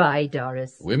 Goodbye,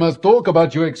 Doris. We must talk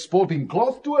about you exporting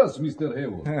cloth to us, Mr.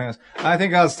 Hayward. Yes, I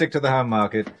think I'll stick to the home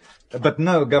market, but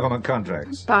no government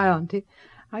contracts. Bye, Auntie.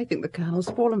 I think the Colonel's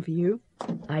fallen for you.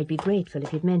 I'd be grateful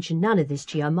if you'd mention none of this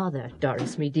to your mother,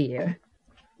 Doris, me dear.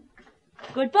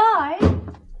 Goodbye.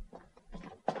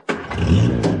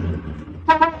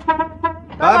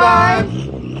 Bye-bye.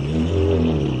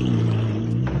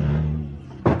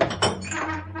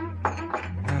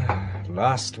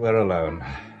 Last we're alone.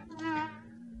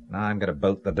 Now I'm going to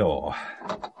bolt the door.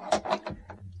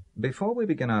 Before we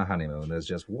begin our honeymoon, there's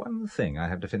just one thing I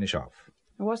have to finish off.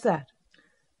 What's that?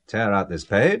 Tear out this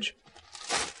page,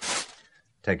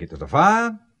 take it to the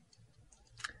fire,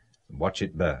 and watch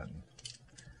it burn.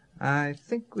 I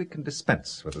think we can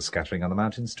dispense with the scattering on the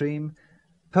mountain stream.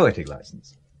 Poetic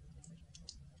license.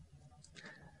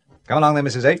 Come along then,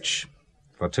 Mrs. H.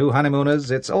 For two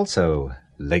honeymooners, it's also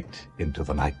late into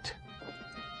the night.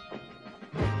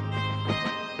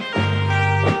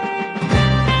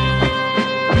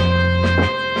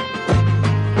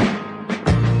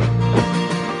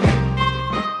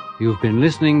 You've been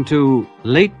listening to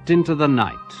Late into the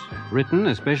Night, written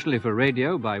especially for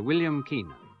radio by William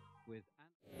Keenan.